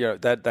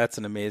that's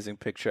an amazing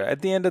picture.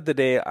 At the end of the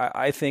day,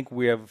 I think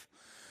we're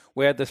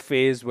at the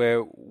phase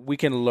where we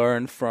can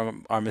learn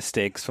from our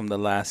mistakes from the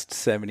last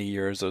 70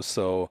 years or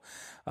so.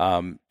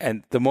 And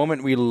the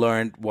moment we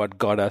learned what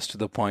got us to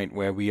the point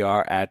where we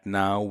are at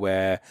now,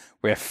 where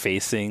we're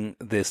facing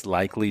this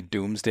likely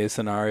doomsday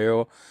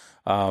scenario,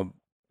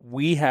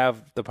 we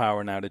have the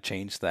power now to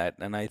change that.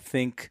 And I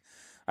think,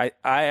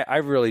 I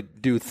really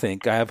do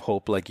think, I have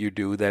hope like you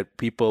do, that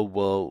people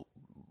will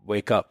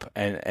wake up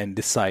and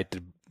decide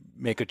to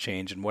make a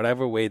change in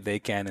whatever way they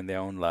can in their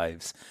own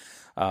lives.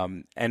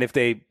 And if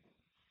they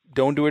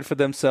don't do it for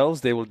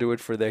themselves, they will do it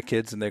for their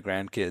kids and their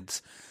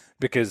grandkids.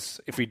 Because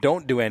if we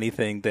don't do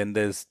anything, then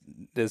there's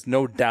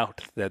no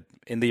doubt that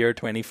in the year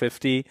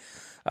 2050,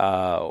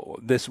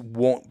 this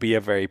won't be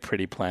a very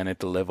pretty planet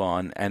to live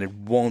on, and it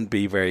won't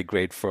be very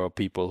great for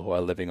people who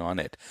are living on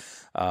it.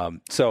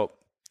 So,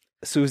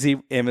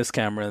 Susie Amos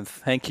Cameron,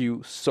 thank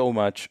you so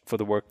much for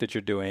the work that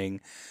you're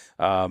doing.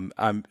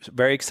 I'm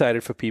very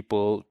excited for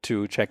people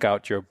to check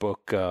out your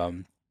book,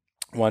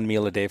 One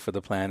Meal a Day for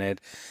the Planet,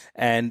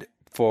 and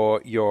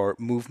for your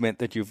movement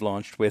that you've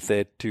launched with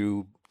it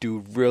to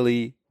do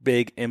really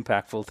big,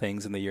 impactful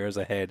things in the years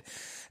ahead.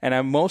 And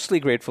I'm mostly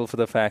grateful for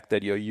the fact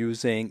that you're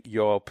using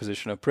your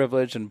position of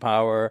privilege and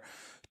power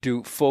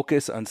to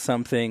focus on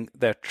something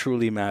that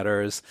truly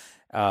matters.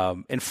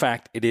 In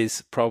fact, it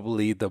is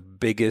probably the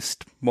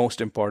biggest,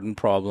 most important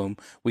problem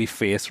we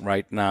face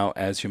right now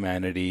as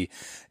humanity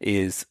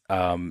is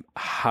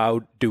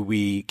how do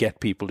we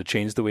get people to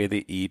change the way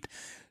they eat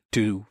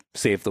to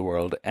save the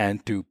world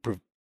and to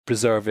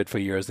preserve it for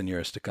years and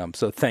years to come.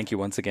 So thank you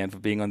once again for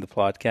being on the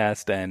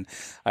podcast, and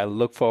I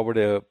look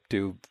forward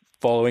to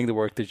following the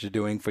work that you're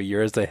doing for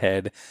years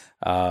ahead,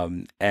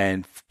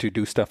 and to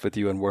do stuff with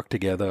you and work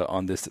together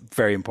on this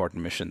very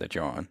important mission that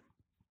you're on.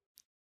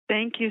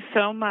 Thank you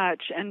so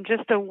much. And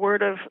just a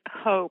word of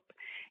hope.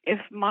 If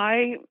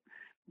my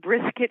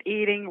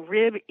brisket-eating,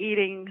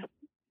 rib-eating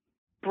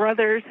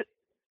brothers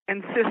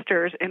and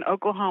sisters in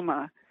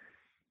Oklahoma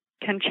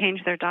can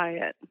change their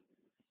diet,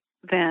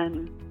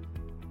 then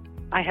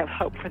I have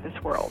hope for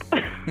this world.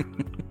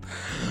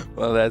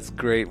 Well, that's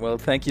great. Well,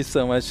 thank you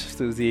so much,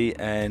 Susie,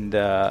 and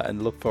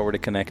look forward to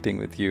connecting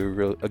with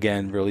you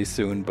again really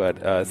soon. But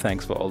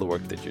thanks for all the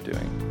work that you're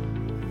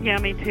doing. Yeah,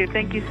 me too.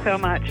 Thank you so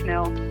much,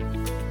 Nil.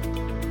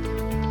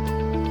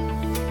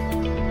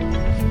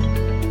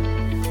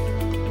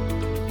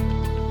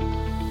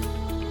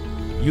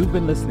 You've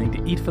been listening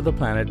to Eat for the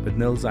Planet with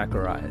Nil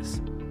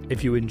Zacharias.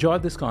 If you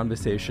enjoyed this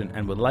conversation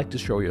and would like to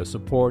show your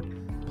support,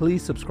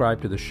 please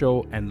subscribe to the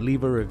show and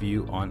leave a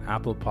review on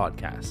Apple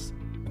Podcasts.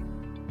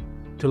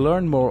 To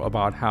learn more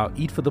about how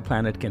Eat for the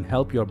Planet can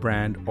help your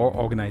brand or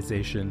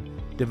organization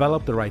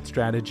develop the right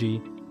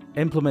strategy,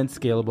 implement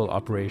scalable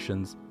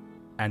operations,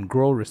 and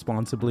grow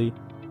responsibly,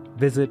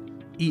 visit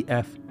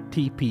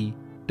EFTP.co.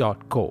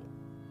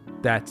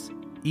 That's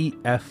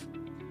EFTP.co.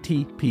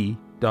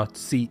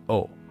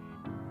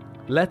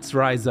 Let's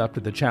rise up to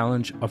the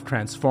challenge of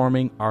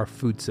transforming our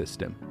food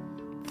system.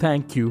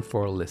 Thank you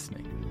for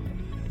listening.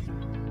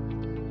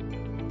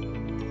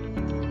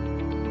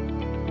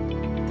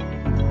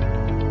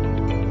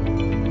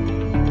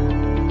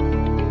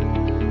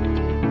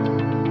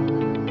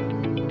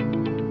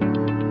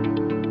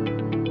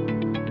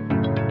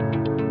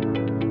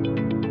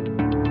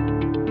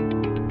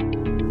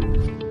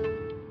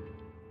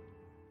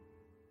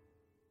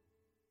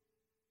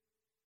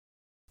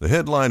 The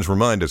headlines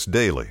remind us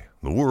daily,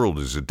 the world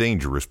is a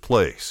dangerous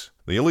place.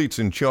 The elites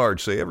in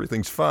charge say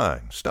everything's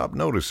fine, stop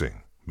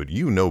noticing. But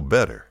you know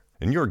better.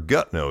 And your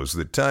gut knows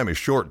that time is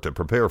short to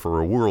prepare for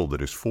a world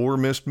that is 4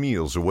 missed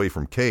meals away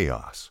from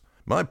chaos.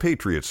 My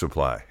Patriot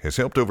Supply has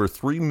helped over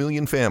 3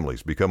 million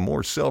families become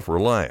more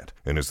self-reliant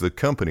and is the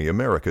company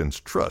Americans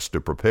trust to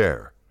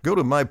prepare. Go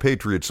to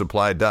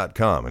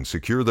MyPatriotSupply.com and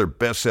secure their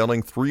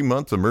best-selling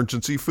 3-month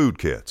emergency food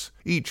kits.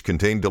 Each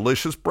contain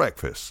delicious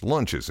breakfasts,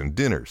 lunches, and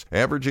dinners,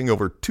 averaging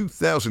over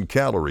 2,000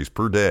 calories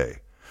per day.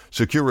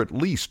 Secure at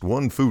least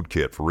 1 food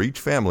kit for each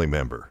family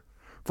member.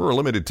 For a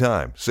limited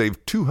time,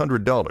 save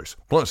 $200,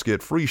 plus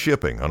get free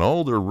shipping on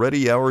all their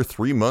Ready Hour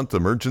 3-month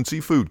emergency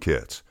food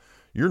kits.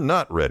 You're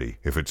not ready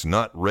if it's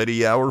not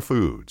Ready Hour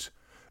Foods.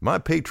 My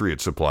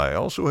Patriot Supply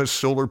also has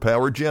solar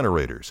power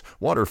generators,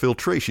 water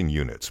filtration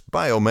units,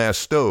 biomass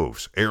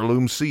stoves,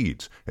 heirloom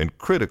seeds, and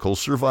critical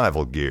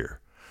survival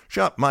gear.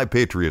 Shop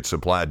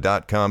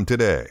MyPatriotSupply.com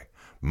today.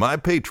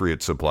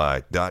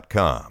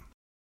 MyPatriotSupply.com.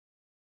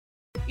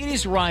 It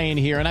is Ryan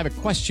here, and I have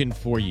a question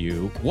for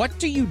you. What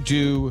do you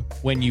do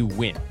when you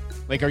win?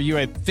 Like, are you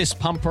a fist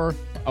pumper,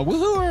 a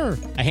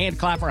woohooer, a hand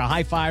clapper, a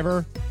high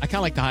fiver? I kind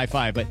of like the high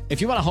five, but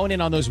if you want to hone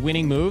in on those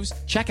winning moves,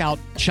 check out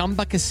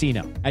Chumba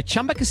Casino. At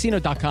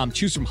ChumbaCasino.com,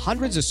 choose from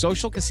hundreds of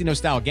social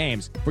casino-style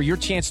games for your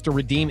chance to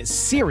redeem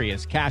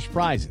serious cash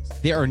prizes.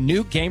 There are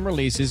new game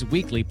releases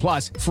weekly,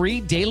 plus free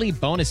daily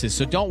bonuses,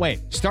 so don't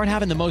wait. Start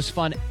having the most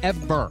fun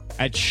ever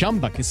at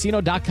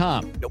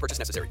ChumbaCasino.com. No purchase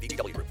necessary.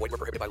 VGW Group. Void where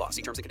prohibited by law.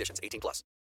 See terms and conditions. 18+.